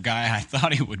worship guy I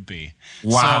thought he would be."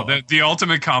 Wow, so, the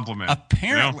ultimate compliment.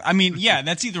 Apparently, I mean, yeah,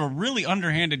 that's either a really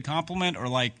underhanded compliment or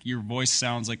like your voice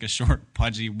sounds like a short,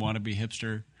 pudgy wannabe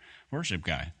hipster worship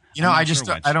guy.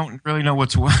 I don't really know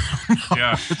what's what.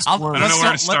 Yeah, I don't know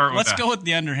where to start with Let's go with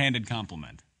the underhanded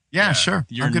compliment. Yeah, sure.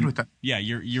 I'm good with that. Yeah,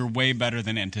 you're way better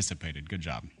than anticipated. Good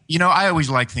job. I always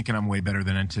like thinking I'm way better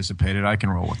than anticipated. I can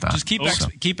roll with that. Just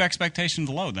keep expectations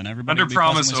low, then everybody under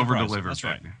promise, over deliver. That's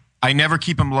right. I never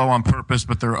keep them low on purpose,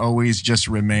 but they're always just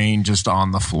remain just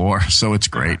on the floor. So it's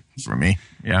great for me.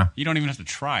 Yeah. You don't even have to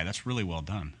try. That's really well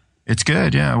done. It's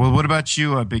good, yeah. Well, what about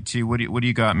you, Big T? What do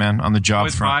you got, man, on the job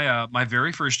front? My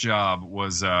very first job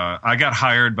was I got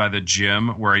hired by the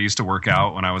gym where I used to work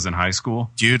out when I was in high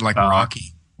school. Dude, like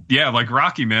Rocky. Yeah, like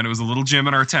Rocky, man. It was a little gym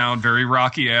in our town, very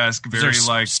Rocky-esque, very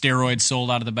like steroids sold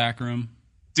out of the back room.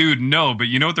 Dude, no, but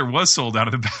you know what? There was sold out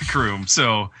of the back room.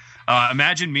 So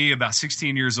imagine me, about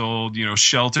 16 years old,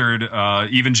 sheltered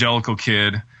evangelical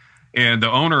kid. And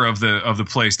the owner of the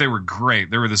place, they were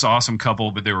great. They were this awesome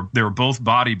couple, but they were both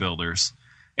bodybuilders.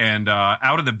 And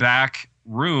out of the back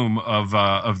room of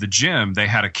the gym, they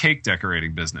had a cake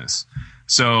decorating business.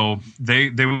 So they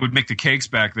would make the cakes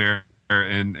back there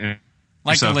and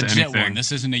like a legit one.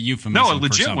 This isn't a euphemism. No, a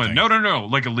legit one. No.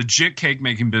 Like a legit cake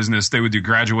making business. They would do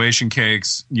graduation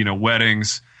cakes,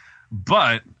 weddings.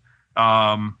 But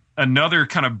another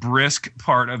kind of brisk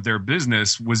part of their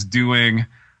business was doing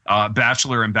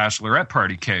bachelor and bachelorette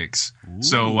party cakes.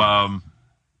 Ooh.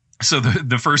 So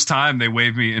the first time they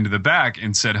waved me into the back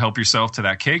and said, "Help yourself to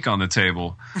that cake on the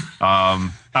table."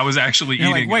 I was actually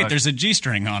You're eating. Like, wait, there's a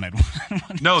G-string on it.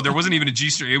 No, there wasn't even a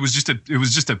G-string. It was just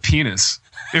a penis.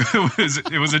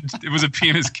 It was a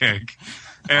penis cake.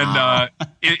 And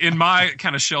in my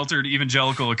kind of sheltered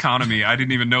evangelical economy, I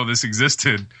didn't even know this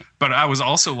existed. But I was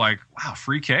also like, wow,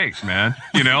 free cake, man.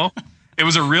 It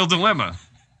was a real dilemma.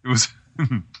 It was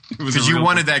because you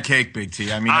wanted that cake, Big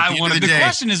T. I mean, the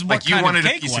question is, what kind of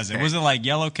cake was it? Was it like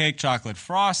yellow cake, chocolate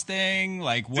frosting?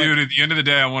 Like, what? Dude, at the end of the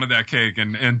day, I wanted that cake,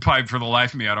 and pipe for the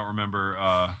life of me, I don't remember.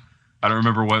 I don't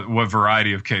remember what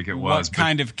variety of cake it was. What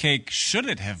kind of cake should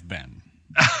it have been?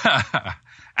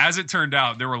 As it turned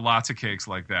out, there were lots of cakes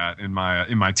like that in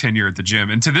my tenure at the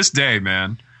gym, and to this day,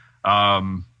 man,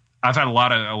 I've had a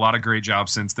lot of great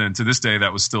jobs since then. To this day,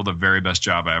 that was still the very best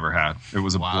job I ever had. It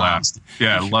was a blast.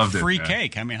 Yeah, I loved it. Free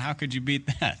cake. I mean, how could you beat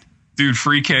that? Dude,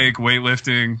 free cake,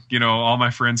 weightlifting. All my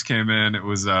friends came in. It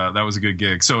was that was a good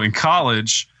gig. So in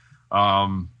college,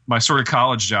 my sort of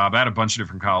college job, I had a bunch of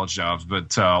different college jobs,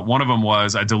 but one of them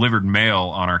was I delivered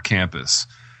mail on our campus.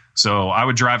 So I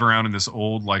would drive around in this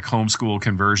old like homeschool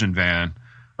conversion van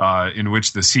in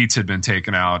which the seats had been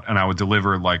taken out, and I would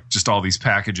deliver like just all these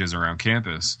packages around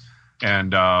campus.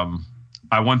 And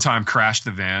I one time crashed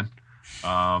the van.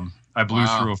 I blew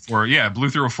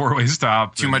through a four-way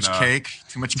stop. Too much cake,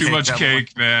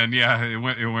 man. Yeah, it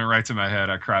went right to my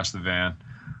head. I crashed the van.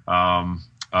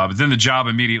 But then the job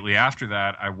immediately after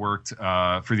that, I worked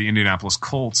for the Indianapolis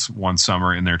Colts one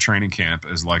summer in their training camp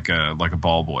as like a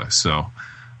ball boy. So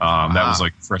that was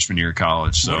like freshman year of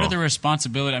college. So what are the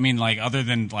responsibilities? I mean, like other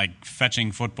than like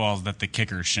fetching footballs that the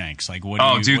kicker shanks, like what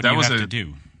do you have to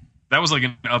do? That was like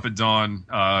an up at dawn,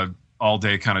 all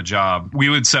day kind of job. We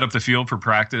would set up the field for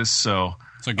practice. So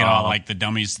get all like the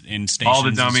dummies in stations. All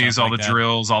the dummies, all the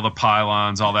drills, all the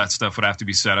pylons, all that stuff would have to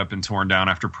be set up and torn down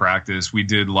after practice. We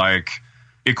did like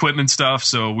equipment stuff.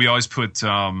 So we always put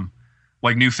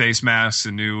like new face masks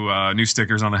and new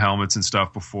stickers on the helmets and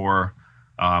stuff before.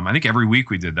 I think every week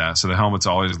we did that. So the helmets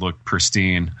always looked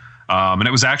pristine. And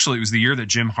it was the year that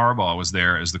Jim Harbaugh was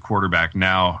there as the quarterback.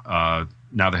 Now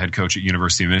the head coach at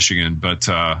University of Michigan. But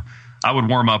I would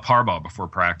warm up Harbaugh before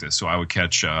practice, so I would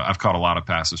catch. I've caught a lot of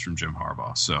passes from Jim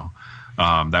Harbaugh, so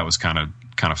that was kind of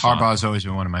fun. Harbaugh's always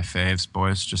been one of my faves,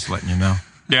 boys. Just letting you know.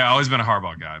 Yeah, always been a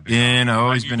Harbaugh guy.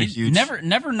 Always been a huge.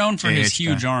 Never known for his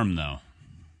huge arm though.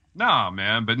 Nah,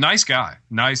 man, but nice guy,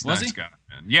 nice guy,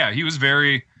 man. Yeah, he was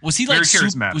very. Was he very like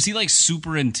charismatic? Was he like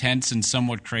super intense and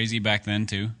somewhat crazy back then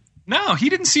too? No, he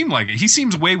didn't seem like it. He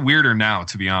seems way weirder now,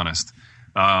 to be honest.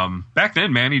 Back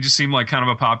then, man, he just seemed like kind of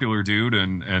a popular dude,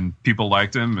 and people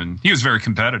liked him, and he was very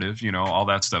competitive. All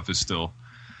that stuff is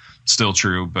still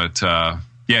true. But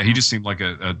yeah, he just seemed like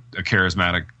a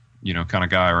charismatic, kind of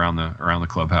guy around the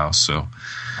clubhouse. So,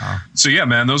 so yeah,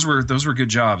 man, those were good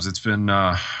jobs. It's been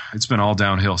all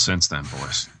downhill since then,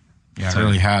 boys. Yeah, it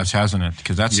really has, hasn't it?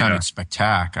 Because that sounded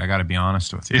spectacular. I got to be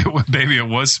honest with you, it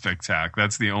was spectacular.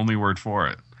 That's the only word for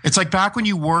it. It's like back when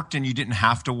you worked and you didn't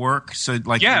have to work. So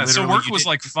like, so work was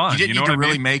like fun. You didn't need to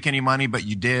really make any money, but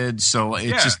you did. So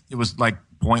it was like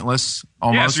pointless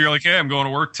almost. Yeah, so you're like, hey, I'm going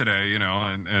to work today,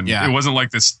 and it wasn't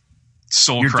like this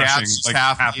soul crushing. Your dad's like,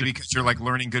 happy because you're like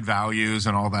learning good values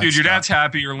and all that. Dude, your dad's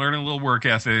happy. You're learning a little work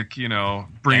ethic.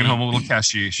 Bringing home a little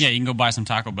cashish. Yeah, you can go buy some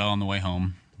Taco Bell on the way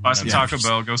home. Buy some Taco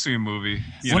Bell, go see a movie.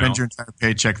 Spend your entire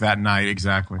paycheck that night,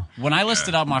 exactly. When I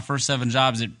listed out my first 7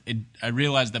 jobs, I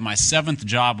realized that my 7th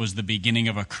job was the beginning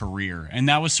of a career. And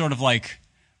that was sort of like,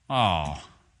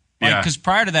 Because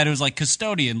prior to that, it was like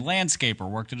custodian, landscaper,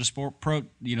 worked at a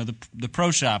the pro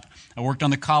shop. I worked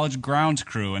on the college grounds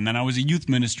crew, and then I was a youth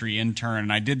ministry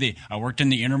intern. And I worked in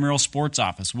the intramural sports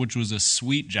office, which was a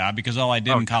sweet job because all I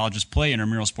did in college was play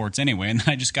intramural sports anyway, and then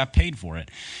I just got paid for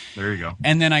it. There you go.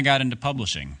 And then I got into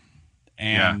publishing.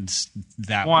 And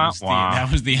that was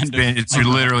the end of it. It's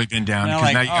literally been down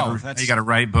because now you got to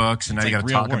write books, and now you got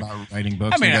to talk about writing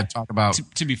books. You got to talk about.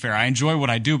 To be fair, I enjoy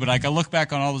what I do, but I look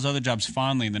back on all those other jobs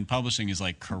fondly, and then publishing is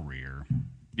like career.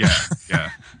 Yeah.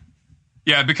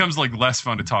 It becomes like less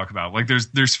fun to talk about. Like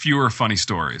there's fewer funny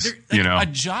stories. A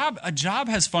job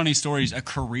has funny stories. A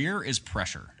career is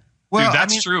pressure. Well, dude,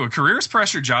 that's true. A career's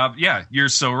pressure job. Yeah, you're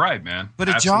so right, man. But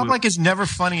a job is never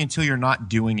funny until you're not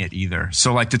doing it either.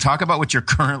 So to talk about what you're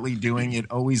currently doing,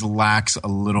 it always lacks a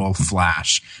little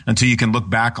flash until you can look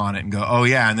back on it and go, oh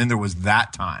yeah, and then there was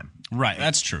that time. Right.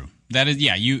 That's true. That is,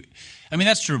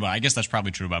 that's true, but I guess that's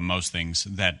probably true about most things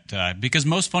because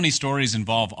most funny stories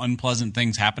involve unpleasant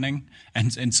things happening,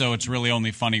 and so it's really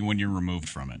only funny when you're removed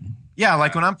from it. Yeah,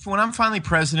 like when I'm finally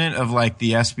president of like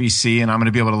the SBC, and I'm going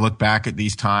to be able to look back at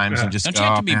these times and just don't you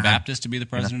have to be Baptist to be the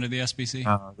president of the SBC?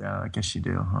 Oh yeah, I guess you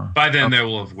do. Huh? By then they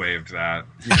will have waived that.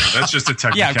 That's just a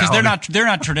technicality. Yeah, because they're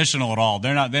not traditional at all.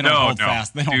 They don't hold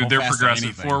fast. They don't hold they're fast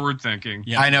progressive, forward thinking.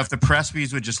 Yeah. I know if the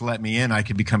Presbys would just let me in, I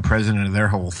could become president of their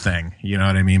whole thing. You know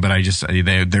what I mean? But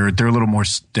they're a little more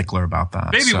stickler about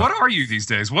that. Baby, what are you these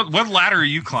days? What ladder are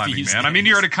you climbing, man? I mean,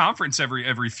 you're at a conference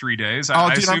every 3 days.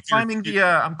 I'm climbing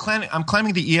I'm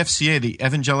climbing the EFCA, the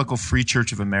Evangelical Free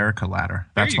Church of America ladder.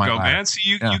 That's there you go, ladder. man. So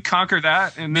you conquer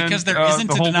that, and then because there isn't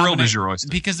the whole world is your oyster.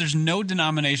 Because there's no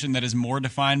denomination that is more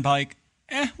defined by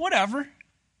whatever.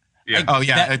 Yeah.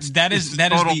 That is the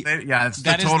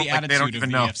attitude of the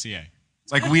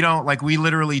EFCA. We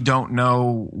literally don't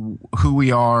know who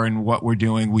we are and what we're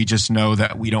doing. We just know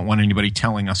that we don't want anybody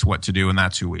telling us what to do, and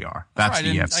that's who we are. That's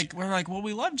the EFCA. We're like, well,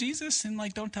 we love Jesus, and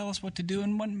don't tell us what to do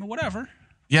and whatever.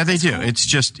 Yeah, they do. Cool.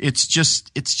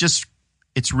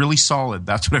 It's really solid.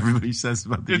 That's what everybody says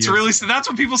about the EFCA. That's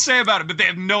what people say about it, but they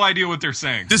have no idea what they're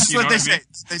saying. This is what they say.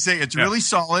 They say it's really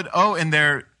solid. Oh, and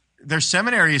their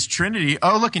seminary is Trinity.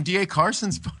 Oh, look, and D.A.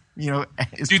 Carson's,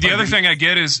 is dude, the other thing I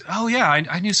get is, oh yeah,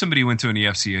 I knew somebody who went to an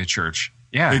EFCA church.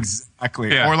 Yeah,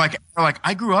 exactly. Yeah. Or like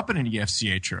I grew up in an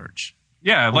EFCA church.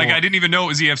 Yeah, I didn't even know it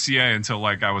was EFCA until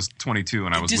I was 22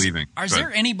 and I was leaving. Is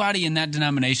there anybody in that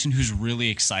denomination who's really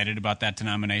excited about that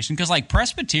denomination? Because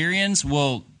Presbyterians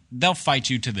they'll fight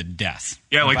you to the death.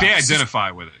 Yeah, they identify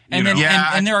with it.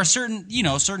 And there are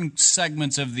certain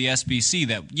segments of the SBC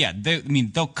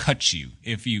that they'll cut you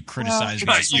if you criticize the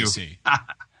SBC.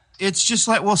 It's just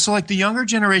the younger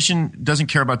generation doesn't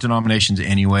care about denominations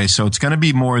anyway, so it's going to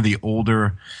be more the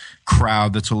older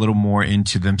crowd that's a little more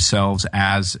into themselves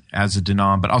as a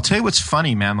denom. But I'll tell you what's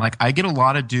funny, man. I get a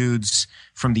lot of dudes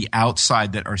from the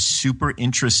outside that are super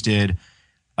interested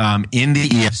in the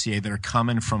EFCA that are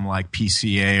coming from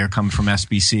PCA or coming from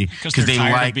SBC because they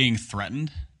like being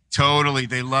threatened. Totally.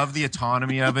 They love the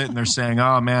autonomy of it, and they're saying,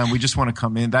 oh, man, we just want to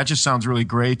come in. That just sounds really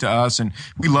great to us, and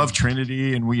we love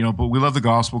Trinity, and but we love the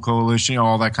Gospel Coalition,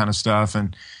 all that kind of stuff.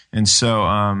 And so,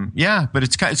 but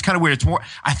it's kind of weird. It's more,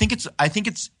 I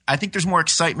think there's more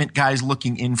excitement guys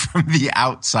looking in from the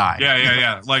outside.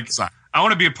 Yeah. I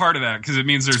want to be a part of that because it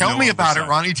means there's Tell me about oversight. It,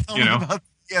 Ronnie. Tell me about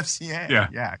the FCA.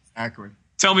 Yeah, exactly.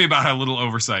 Tell me about how little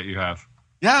oversight you have.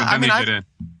 Yeah,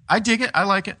 I dig it. I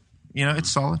like it.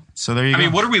 It's solid. So there you go. I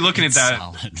mean, what are we looking at that?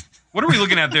 Solid. What are we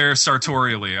looking at there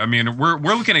sartorially? I mean, we're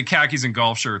looking at khakis and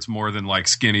golf shirts more than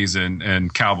skinnies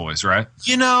and cowboys, right?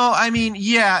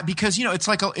 Because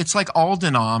it's like all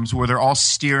denoms where they're all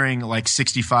steering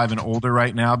 65 and older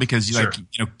right now because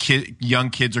young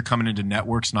kids are coming into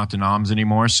networks, not denoms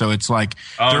anymore. So it's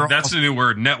that's the new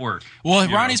word, network. Well,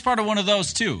 Ronnie's part of one of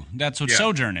those too. That's what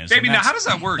Sojourn is. Baby, now how does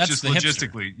that work just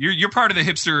logistically? You're part of the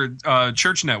hipster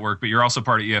church network, but you're also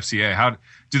part of EFCA. How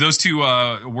do those two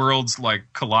worlds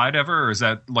collide ever, or is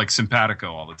that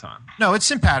simpatico all the time? No, it's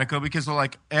simpatico because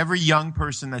every young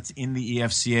person that's in the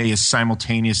EFCA is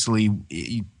simultaneously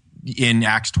in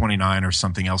Acts 29 or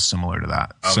something else similar to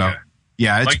that. Okay. So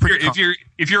yeah, it's pretty.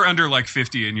 If you're under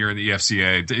 50 and you're in the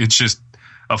EFCA, it's just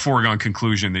a foregone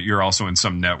conclusion that you're also in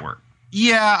some network.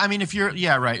 Yeah, I mean, if you're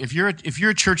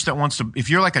a church that wants to, if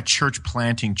you're a church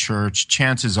planting church,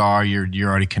 chances are you're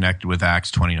already connected with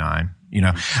Acts 29.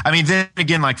 I mean, then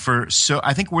again, I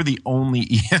think we're the only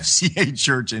EFCA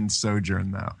church in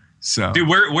Sojourn though. So, dude,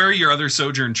 where are your other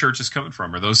Sojourn churches coming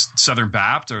from? Are those Southern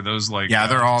Baptist? Are those Yeah,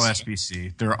 they're all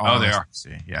SBC. They're all SBC.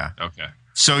 Are. Yeah. Okay.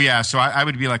 So I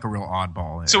would be a real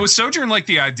oddball. So was Sojourn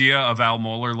the idea of Al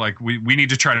Mohler? We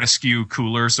need to try to skew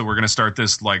cooler, so we're going to start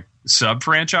this sub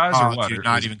franchise or what? Dude,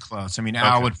 not even close. I mean,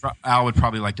 Al would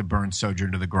probably like to burn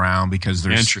Sojourn to the ground because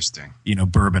there's interesting,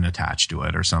 bourbon attached to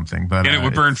it or something. But and it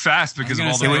would burn fast because of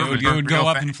all the bourbon. It would go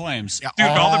up in flames. Yeah,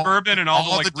 dude, all the bourbon and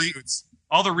all the dudes.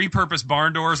 All the repurposed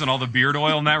barn doors and all the beard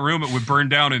oil in that room, it would burn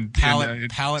down in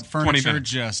pallet furniture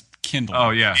just kindled. Oh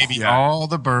yeah, maybe all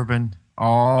the bourbon.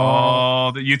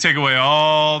 You take away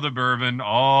all the bourbon,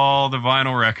 all the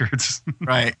vinyl records.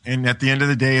 Right. And at the end of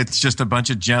the day, it's just a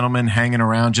bunch of gentlemen hanging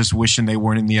around just wishing they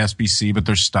weren't in the SBC, but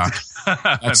they're stuck.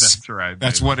 That's right.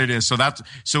 That's what it is. So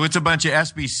it's a bunch of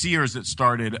SBCers that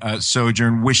started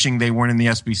Sojourn wishing they weren't in the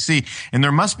SBC. And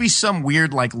there must be some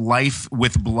weird like life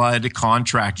with blood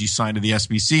contract you signed to the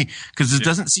SBC because it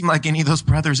doesn't seem like any of those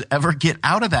brothers ever get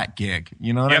out of that gig.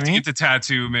 You know what I mean? You have to get the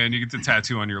tattoo, man. You get the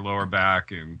tattoo on your lower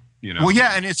back and Well,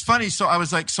 yeah, and it's funny. So I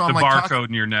was like, I'm the like barcode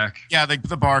in your neck. Yeah, the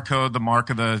barcode, the mark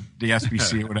of the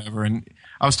SBC or whatever. And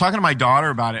I was talking to my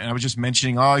daughter about it, and I was just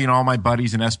mentioning, all my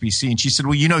buddies in SBC, and she said,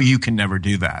 well, you can never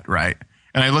do that, right?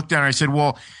 And I looked at her and I said,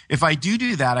 well, if I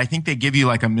do that, I think they give you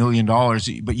like $1 million,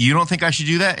 but you don't think I should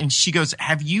do that? And she goes,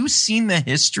 have you seen the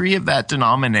history of that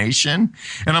denomination?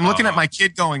 And I'm looking at my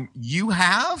kid going, you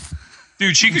have?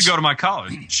 Dude, she could go to my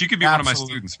college. She could be one of my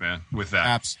students, man, with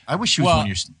that. I wish she was one of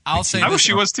your students. I wish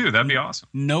she was too. That'd be awesome.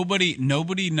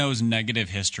 Nobody knows negative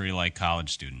history like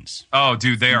college students. Oh,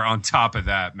 dude, they are on top of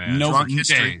that, man. Drunk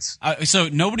history. So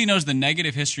nobody knows the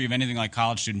negative history of anything like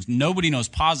college students. Nobody knows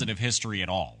positive history at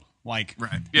all. Like,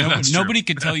 right. Nobody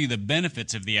could tell you the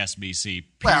benefits of the SBC.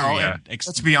 Well,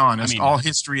 let's be honest. All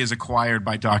history is acquired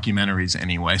by documentaries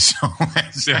anyway. So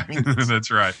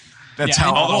that's right. That's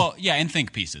how. And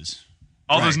think pieces.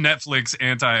 All those Netflix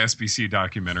anti-SBC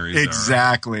documentaries.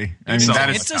 Exactly. It's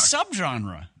a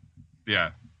subgenre.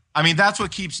 Yeah. I mean, that's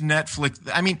what keeps Netflix.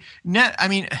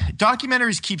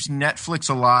 Documentaries keeps Netflix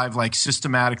alive. Like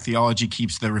systematic theology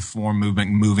keeps the reform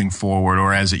movement moving forward,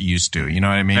 or as it used to. You know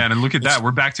what I mean? Man, and look at that.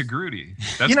 We're back to Grudy.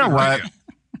 That's what?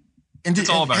 It's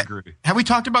all about Grudy. Have we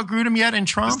talked about Grudem yet in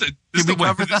Trump? This is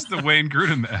the Wayne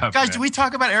Grudem app. Guys, did we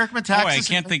talk about Eric Metaxas? Boy, I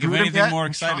can't think of anything more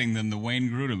exciting than the Wayne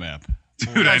Grudem app.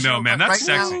 Dude, I know, man. That's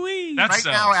sexy.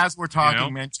 Now, as we're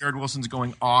talking, man, Jared Wilson's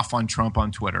going off on Trump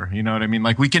on Twitter. You know what I mean?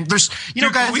 Like, we can. Guys,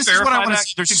 this is what I want to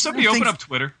say. Can somebody open up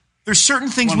Twitter? There's certain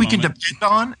things we can depend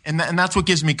on, and that's what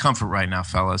gives me comfort right now,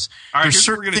 fellas. There's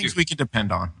certain things we can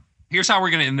depend on. Here's how we're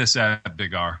going to end this at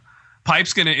Big R.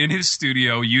 Pipe's going to, in his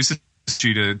studio, use his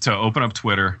to open up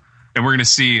Twitter, and we're going to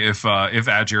see if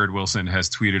at Jared Wilson has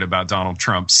tweeted about Donald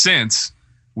Trump since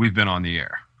we've been on the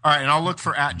air. All right, and I'll look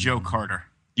for at Joe Carter.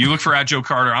 You look for at Joe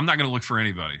Carter. I'm not going to look for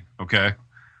anybody, okay?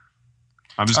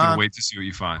 I'm just going to wait to see what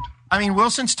you find. I mean,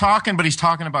 Wilson's talking, but he's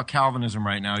talking about Calvinism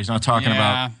right now. He's not talking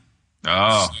about...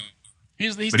 Oh.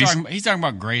 He's talking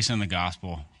about grace in the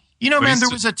gospel. Man, there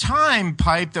was a time,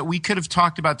 Pipe, that we could have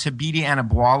talked about Tabiti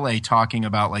Anabuale talking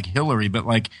about, like, Hillary, but,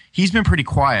 like, he's been pretty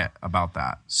quiet about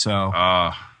that. So,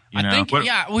 well,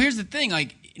 here's the thing.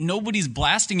 Like, nobody's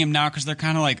blasting him now because they're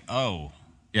kind of like, oh,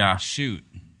 yeah, shoot.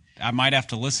 I might have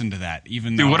to listen to that,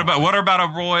 even though. Dude, what about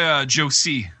a Roy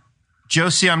Josie?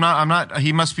 Josie, I'm not.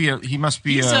 He must be at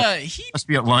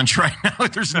lunch right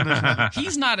now.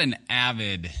 He's not an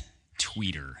avid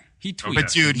tweeter. He tweets, but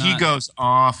dude, he goes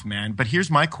off, man. But here's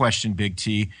my question, Big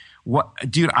T. What,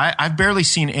 dude? I've barely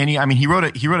seen any. I mean, he wrote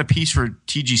a piece for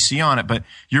TGC on it, but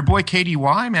your boy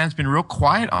KDY, man, has been real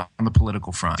quiet on the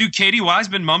political front. Dude, KDY's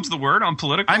been mum's the word on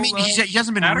political. I mean, he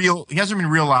hasn't been real. He hasn't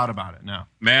been real loud about it. No,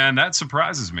 man, that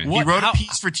surprises me. He wrote a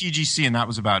piece for TGC, and that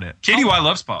was about it. KDY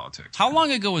loves politics. How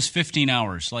long ago was 15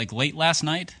 hours? Like late last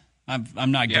night?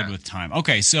 I'm not good with time.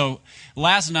 Okay, so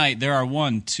last night there are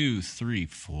 1, 2, 3,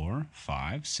 4,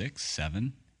 5,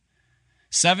 6,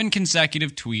 7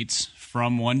 consecutive tweets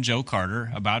from one Joe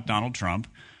Carter about Donald Trump,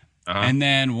 and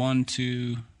then 1,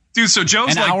 2. Dude, so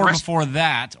Joe's an hour before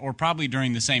that, or probably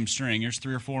during the same string. There's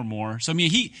 3 or 4 more. So I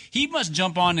mean, he must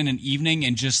jump on in an evening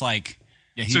and just like.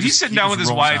 Yeah, he's sitting down with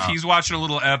his wife. He's watching a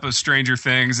little ep of Stranger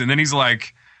Things, and then he's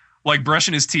like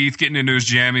brushing his teeth, getting into his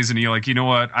jammies, and you're like, you know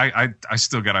what? I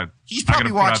still gotta. He's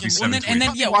probably watching. And then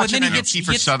he gets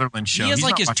Kiefer Sutherland show. He has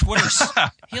like his Twitter.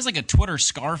 He has like a Twitter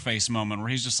Scarface moment where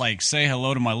he's just like, say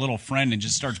hello to my little friend, and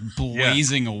just starts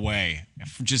blazing away,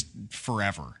 just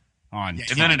forever on.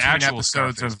 And then an actual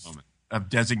Scarface moment. Of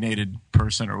designated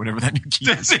person or whatever that new key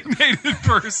designated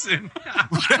person.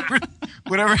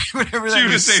 whatever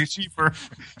that is. Cheaper.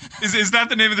 Is that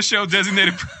the name of the show?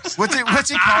 Designated person. What's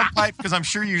it called, Pipe? Because I'm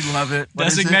sure you love it.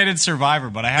 Designated Survivor,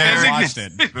 but I haven't watched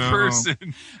it. Person.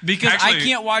 Because I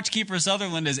can't watch Kiefer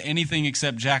Sutherland as anything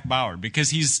except Jack Bauer because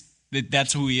he's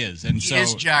That's who he is. And he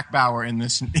is Jack Bauer in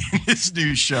this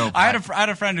new show. I had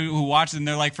a friend who watched it, and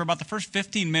they're like, for about the first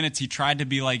 15 minutes, he tried to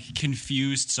be like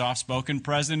confused, soft-spoken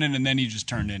president, and then he just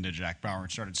turned into Jack Bauer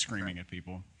and started screaming at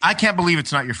people. I can't believe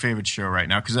it's not your favorite show right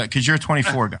now because you're a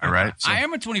 24 guy, right? So. I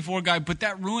am a 24 guy, but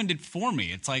that ruined it for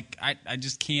me. It's like I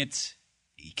just can't.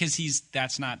 Because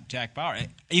that's not Jack Bauer.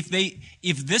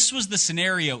 If this was the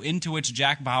scenario into which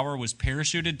Jack Bauer was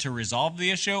parachuted to resolve the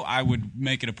issue, I would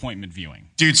make it appointment viewing.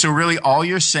 Dude, so really all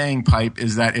you're saying, Pipe,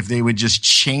 is that if they would just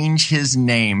change his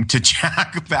name to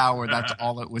Jack Bauer, that's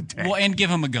all it would take. Well, and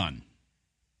give him a gun.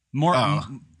 More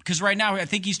because right now I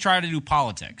think he's trying to do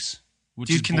politics. Which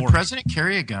Dude, is can boring. the president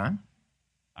carry a gun?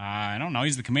 I don't know.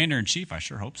 He's the commander-in-chief. I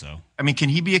sure hope so. I mean, can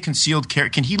he be a concealed carrier?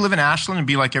 Can he live in Ashland and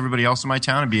be like everybody else in my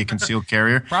town and be a concealed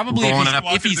carrier? Probably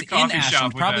if he's in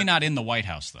Ashland. Probably not in the White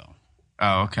House, though.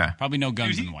 Oh, okay. Probably no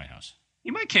guns in the White House.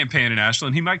 He might campaign in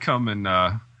Ashland. He might come and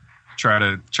try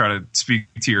to speak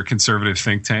to your conservative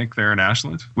think tank there in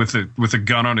Ashland with a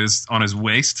gun on his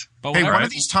waist. But hey, one of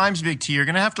these times, Big T, you're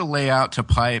going to have to lay out to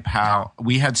Pipe how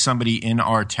we had somebody in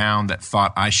our town that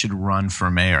thought I should run for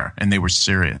mayor, and they were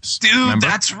serious. Dude, remember?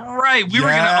 That's right. We were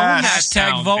going to own that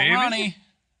town, vote baby. Ronnie.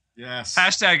 Yes.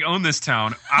 Hashtag own this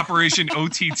town. Operation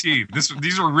OTT.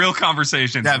 These were real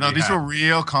conversations. Yeah, no, these were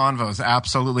real convos.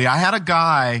 Absolutely. I had a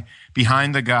guy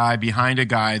behind a guy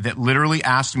that literally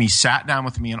asked me, sat down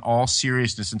with me in all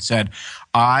seriousness and said,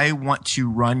 I want to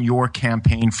run your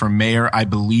campaign for mayor. I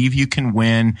believe you can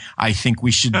win. I think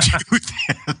we should do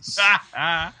this.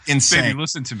 Insane. Baby,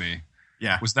 listen to me.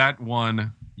 Yeah. Was that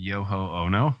one Yoho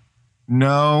Ono?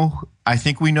 No, I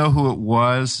think we know who it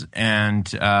was, and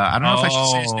I don't know if I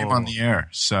should say his name on the air.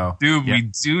 So, dude, we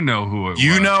do know who it was.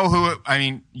 You know who it. I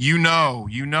mean,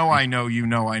 I know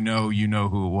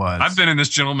who it was. I've been in this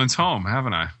gentleman's home,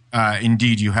 haven't I?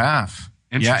 Indeed, you have.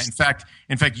 Yeah,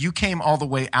 in fact, you came all the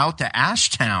way out to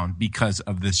Ashtown because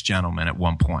of this gentleman at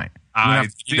one point. I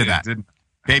did.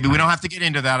 Baby, we don't have to get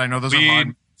into that. I know those are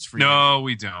hard for you. No,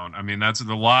 we don't. I mean, that's a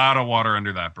lot of water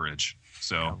under that bridge.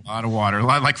 So a lot of water, a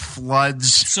lot like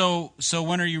floods. So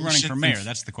when are you running for mayor?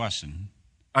 That's the question.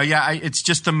 It's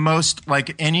just the most,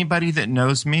 like, anybody that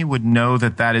knows me would know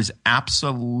that is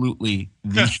absolutely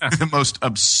the most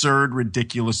absurd,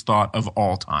 ridiculous thought of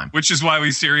all time. Which is why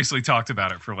we seriously talked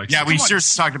about it for like. Yeah, we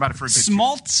seriously talked about it for a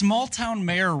bit. Small town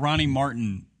mayor Ronnie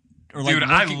Martin. Or like, dude,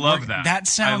 I love that. That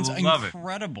sounds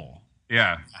incredible.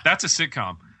 Yeah, that's a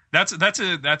sitcom. That's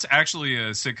actually a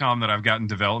sitcom that I've got in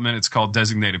development. It's called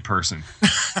Designated Person.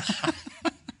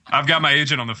 I've got my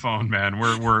agent on the phone, man.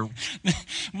 We're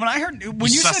when you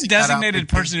said designated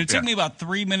person, it took me about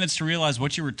 3 minutes to realize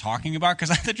what you were talking about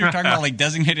because I thought you were talking about like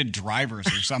designated drivers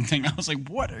or something. I was like,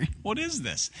 what is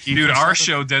this? Dude, our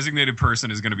show Designated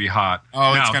Person is going to be hot.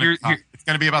 Oh, it's going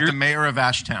to be about the mayor of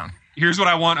Ashtown. Here's what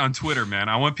I want on Twitter, man.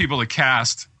 I want people to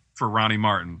cast for Ronnie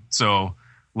Martin. So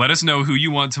let us know who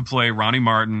you want to play Ronnie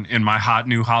Martin in my hot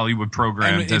new Hollywood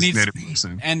program, Designated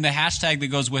Person. And the hashtag that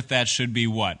goes with that should be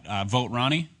what? Vote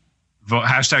Ronnie?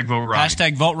 Hashtag Vote Ronnie.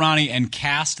 Hashtag Vote Ronnie and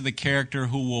cast the character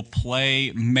who will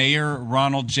play Mayor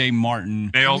Ronald J.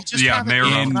 Martin Mayor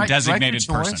in Designated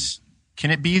Person.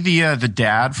 Can it be the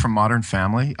dad from Modern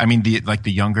Family? I mean, the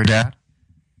younger dad?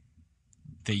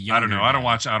 I don't know. I don't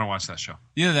watch that show.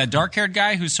 Yeah, that dark-haired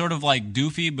guy who's sort of like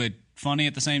doofy but funny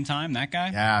at the same time. That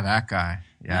guy. Yeah, that guy.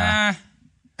 Yeah.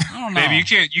 I don't know. Maybe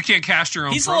you can't cast your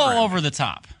own. He's program. a little over the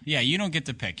top. Yeah, you don't get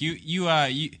to pick. You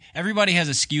everybody has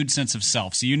a skewed sense of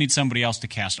self, so you need somebody else to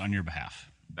cast on your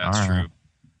behalf. That's true.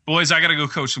 Boys, I got to go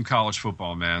coach some college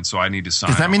football, man. So I need to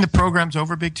sign. Does that mean the program's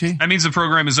over, Big T? That means the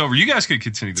program is over. You guys could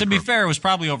continue. To be fair, it was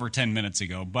probably over 10 minutes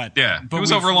ago, but it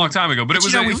was over a long time ago. But it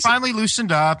was. We finally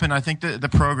loosened up, and I think the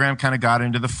program kind of got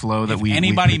into the flow that we.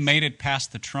 Anybody made it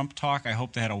past the Trump talk, I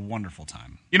hope they had a wonderful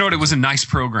time. You know what? It was a nice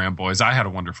program, boys. I had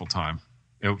a wonderful time.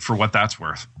 For what that's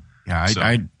worth. Yeah,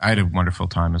 I had a wonderful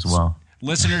time as well.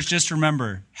 Listeners, just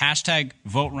remember, hashtag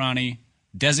Vote Ronnie.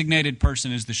 Designated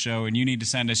Person is the show, and you need to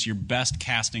send us your best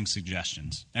casting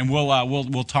suggestions, and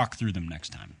we'll talk through them next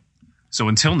time. So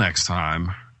until next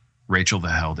time, Rachel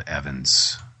the Held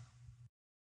Evans.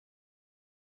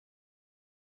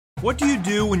 What do you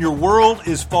do when your world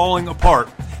is falling apart?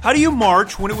 How do you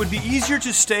march when it would be easier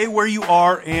to stay where you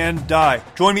are and die?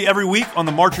 Join me every week on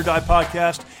the March or Die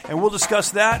podcast, and we'll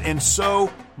discuss that and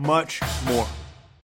so much more.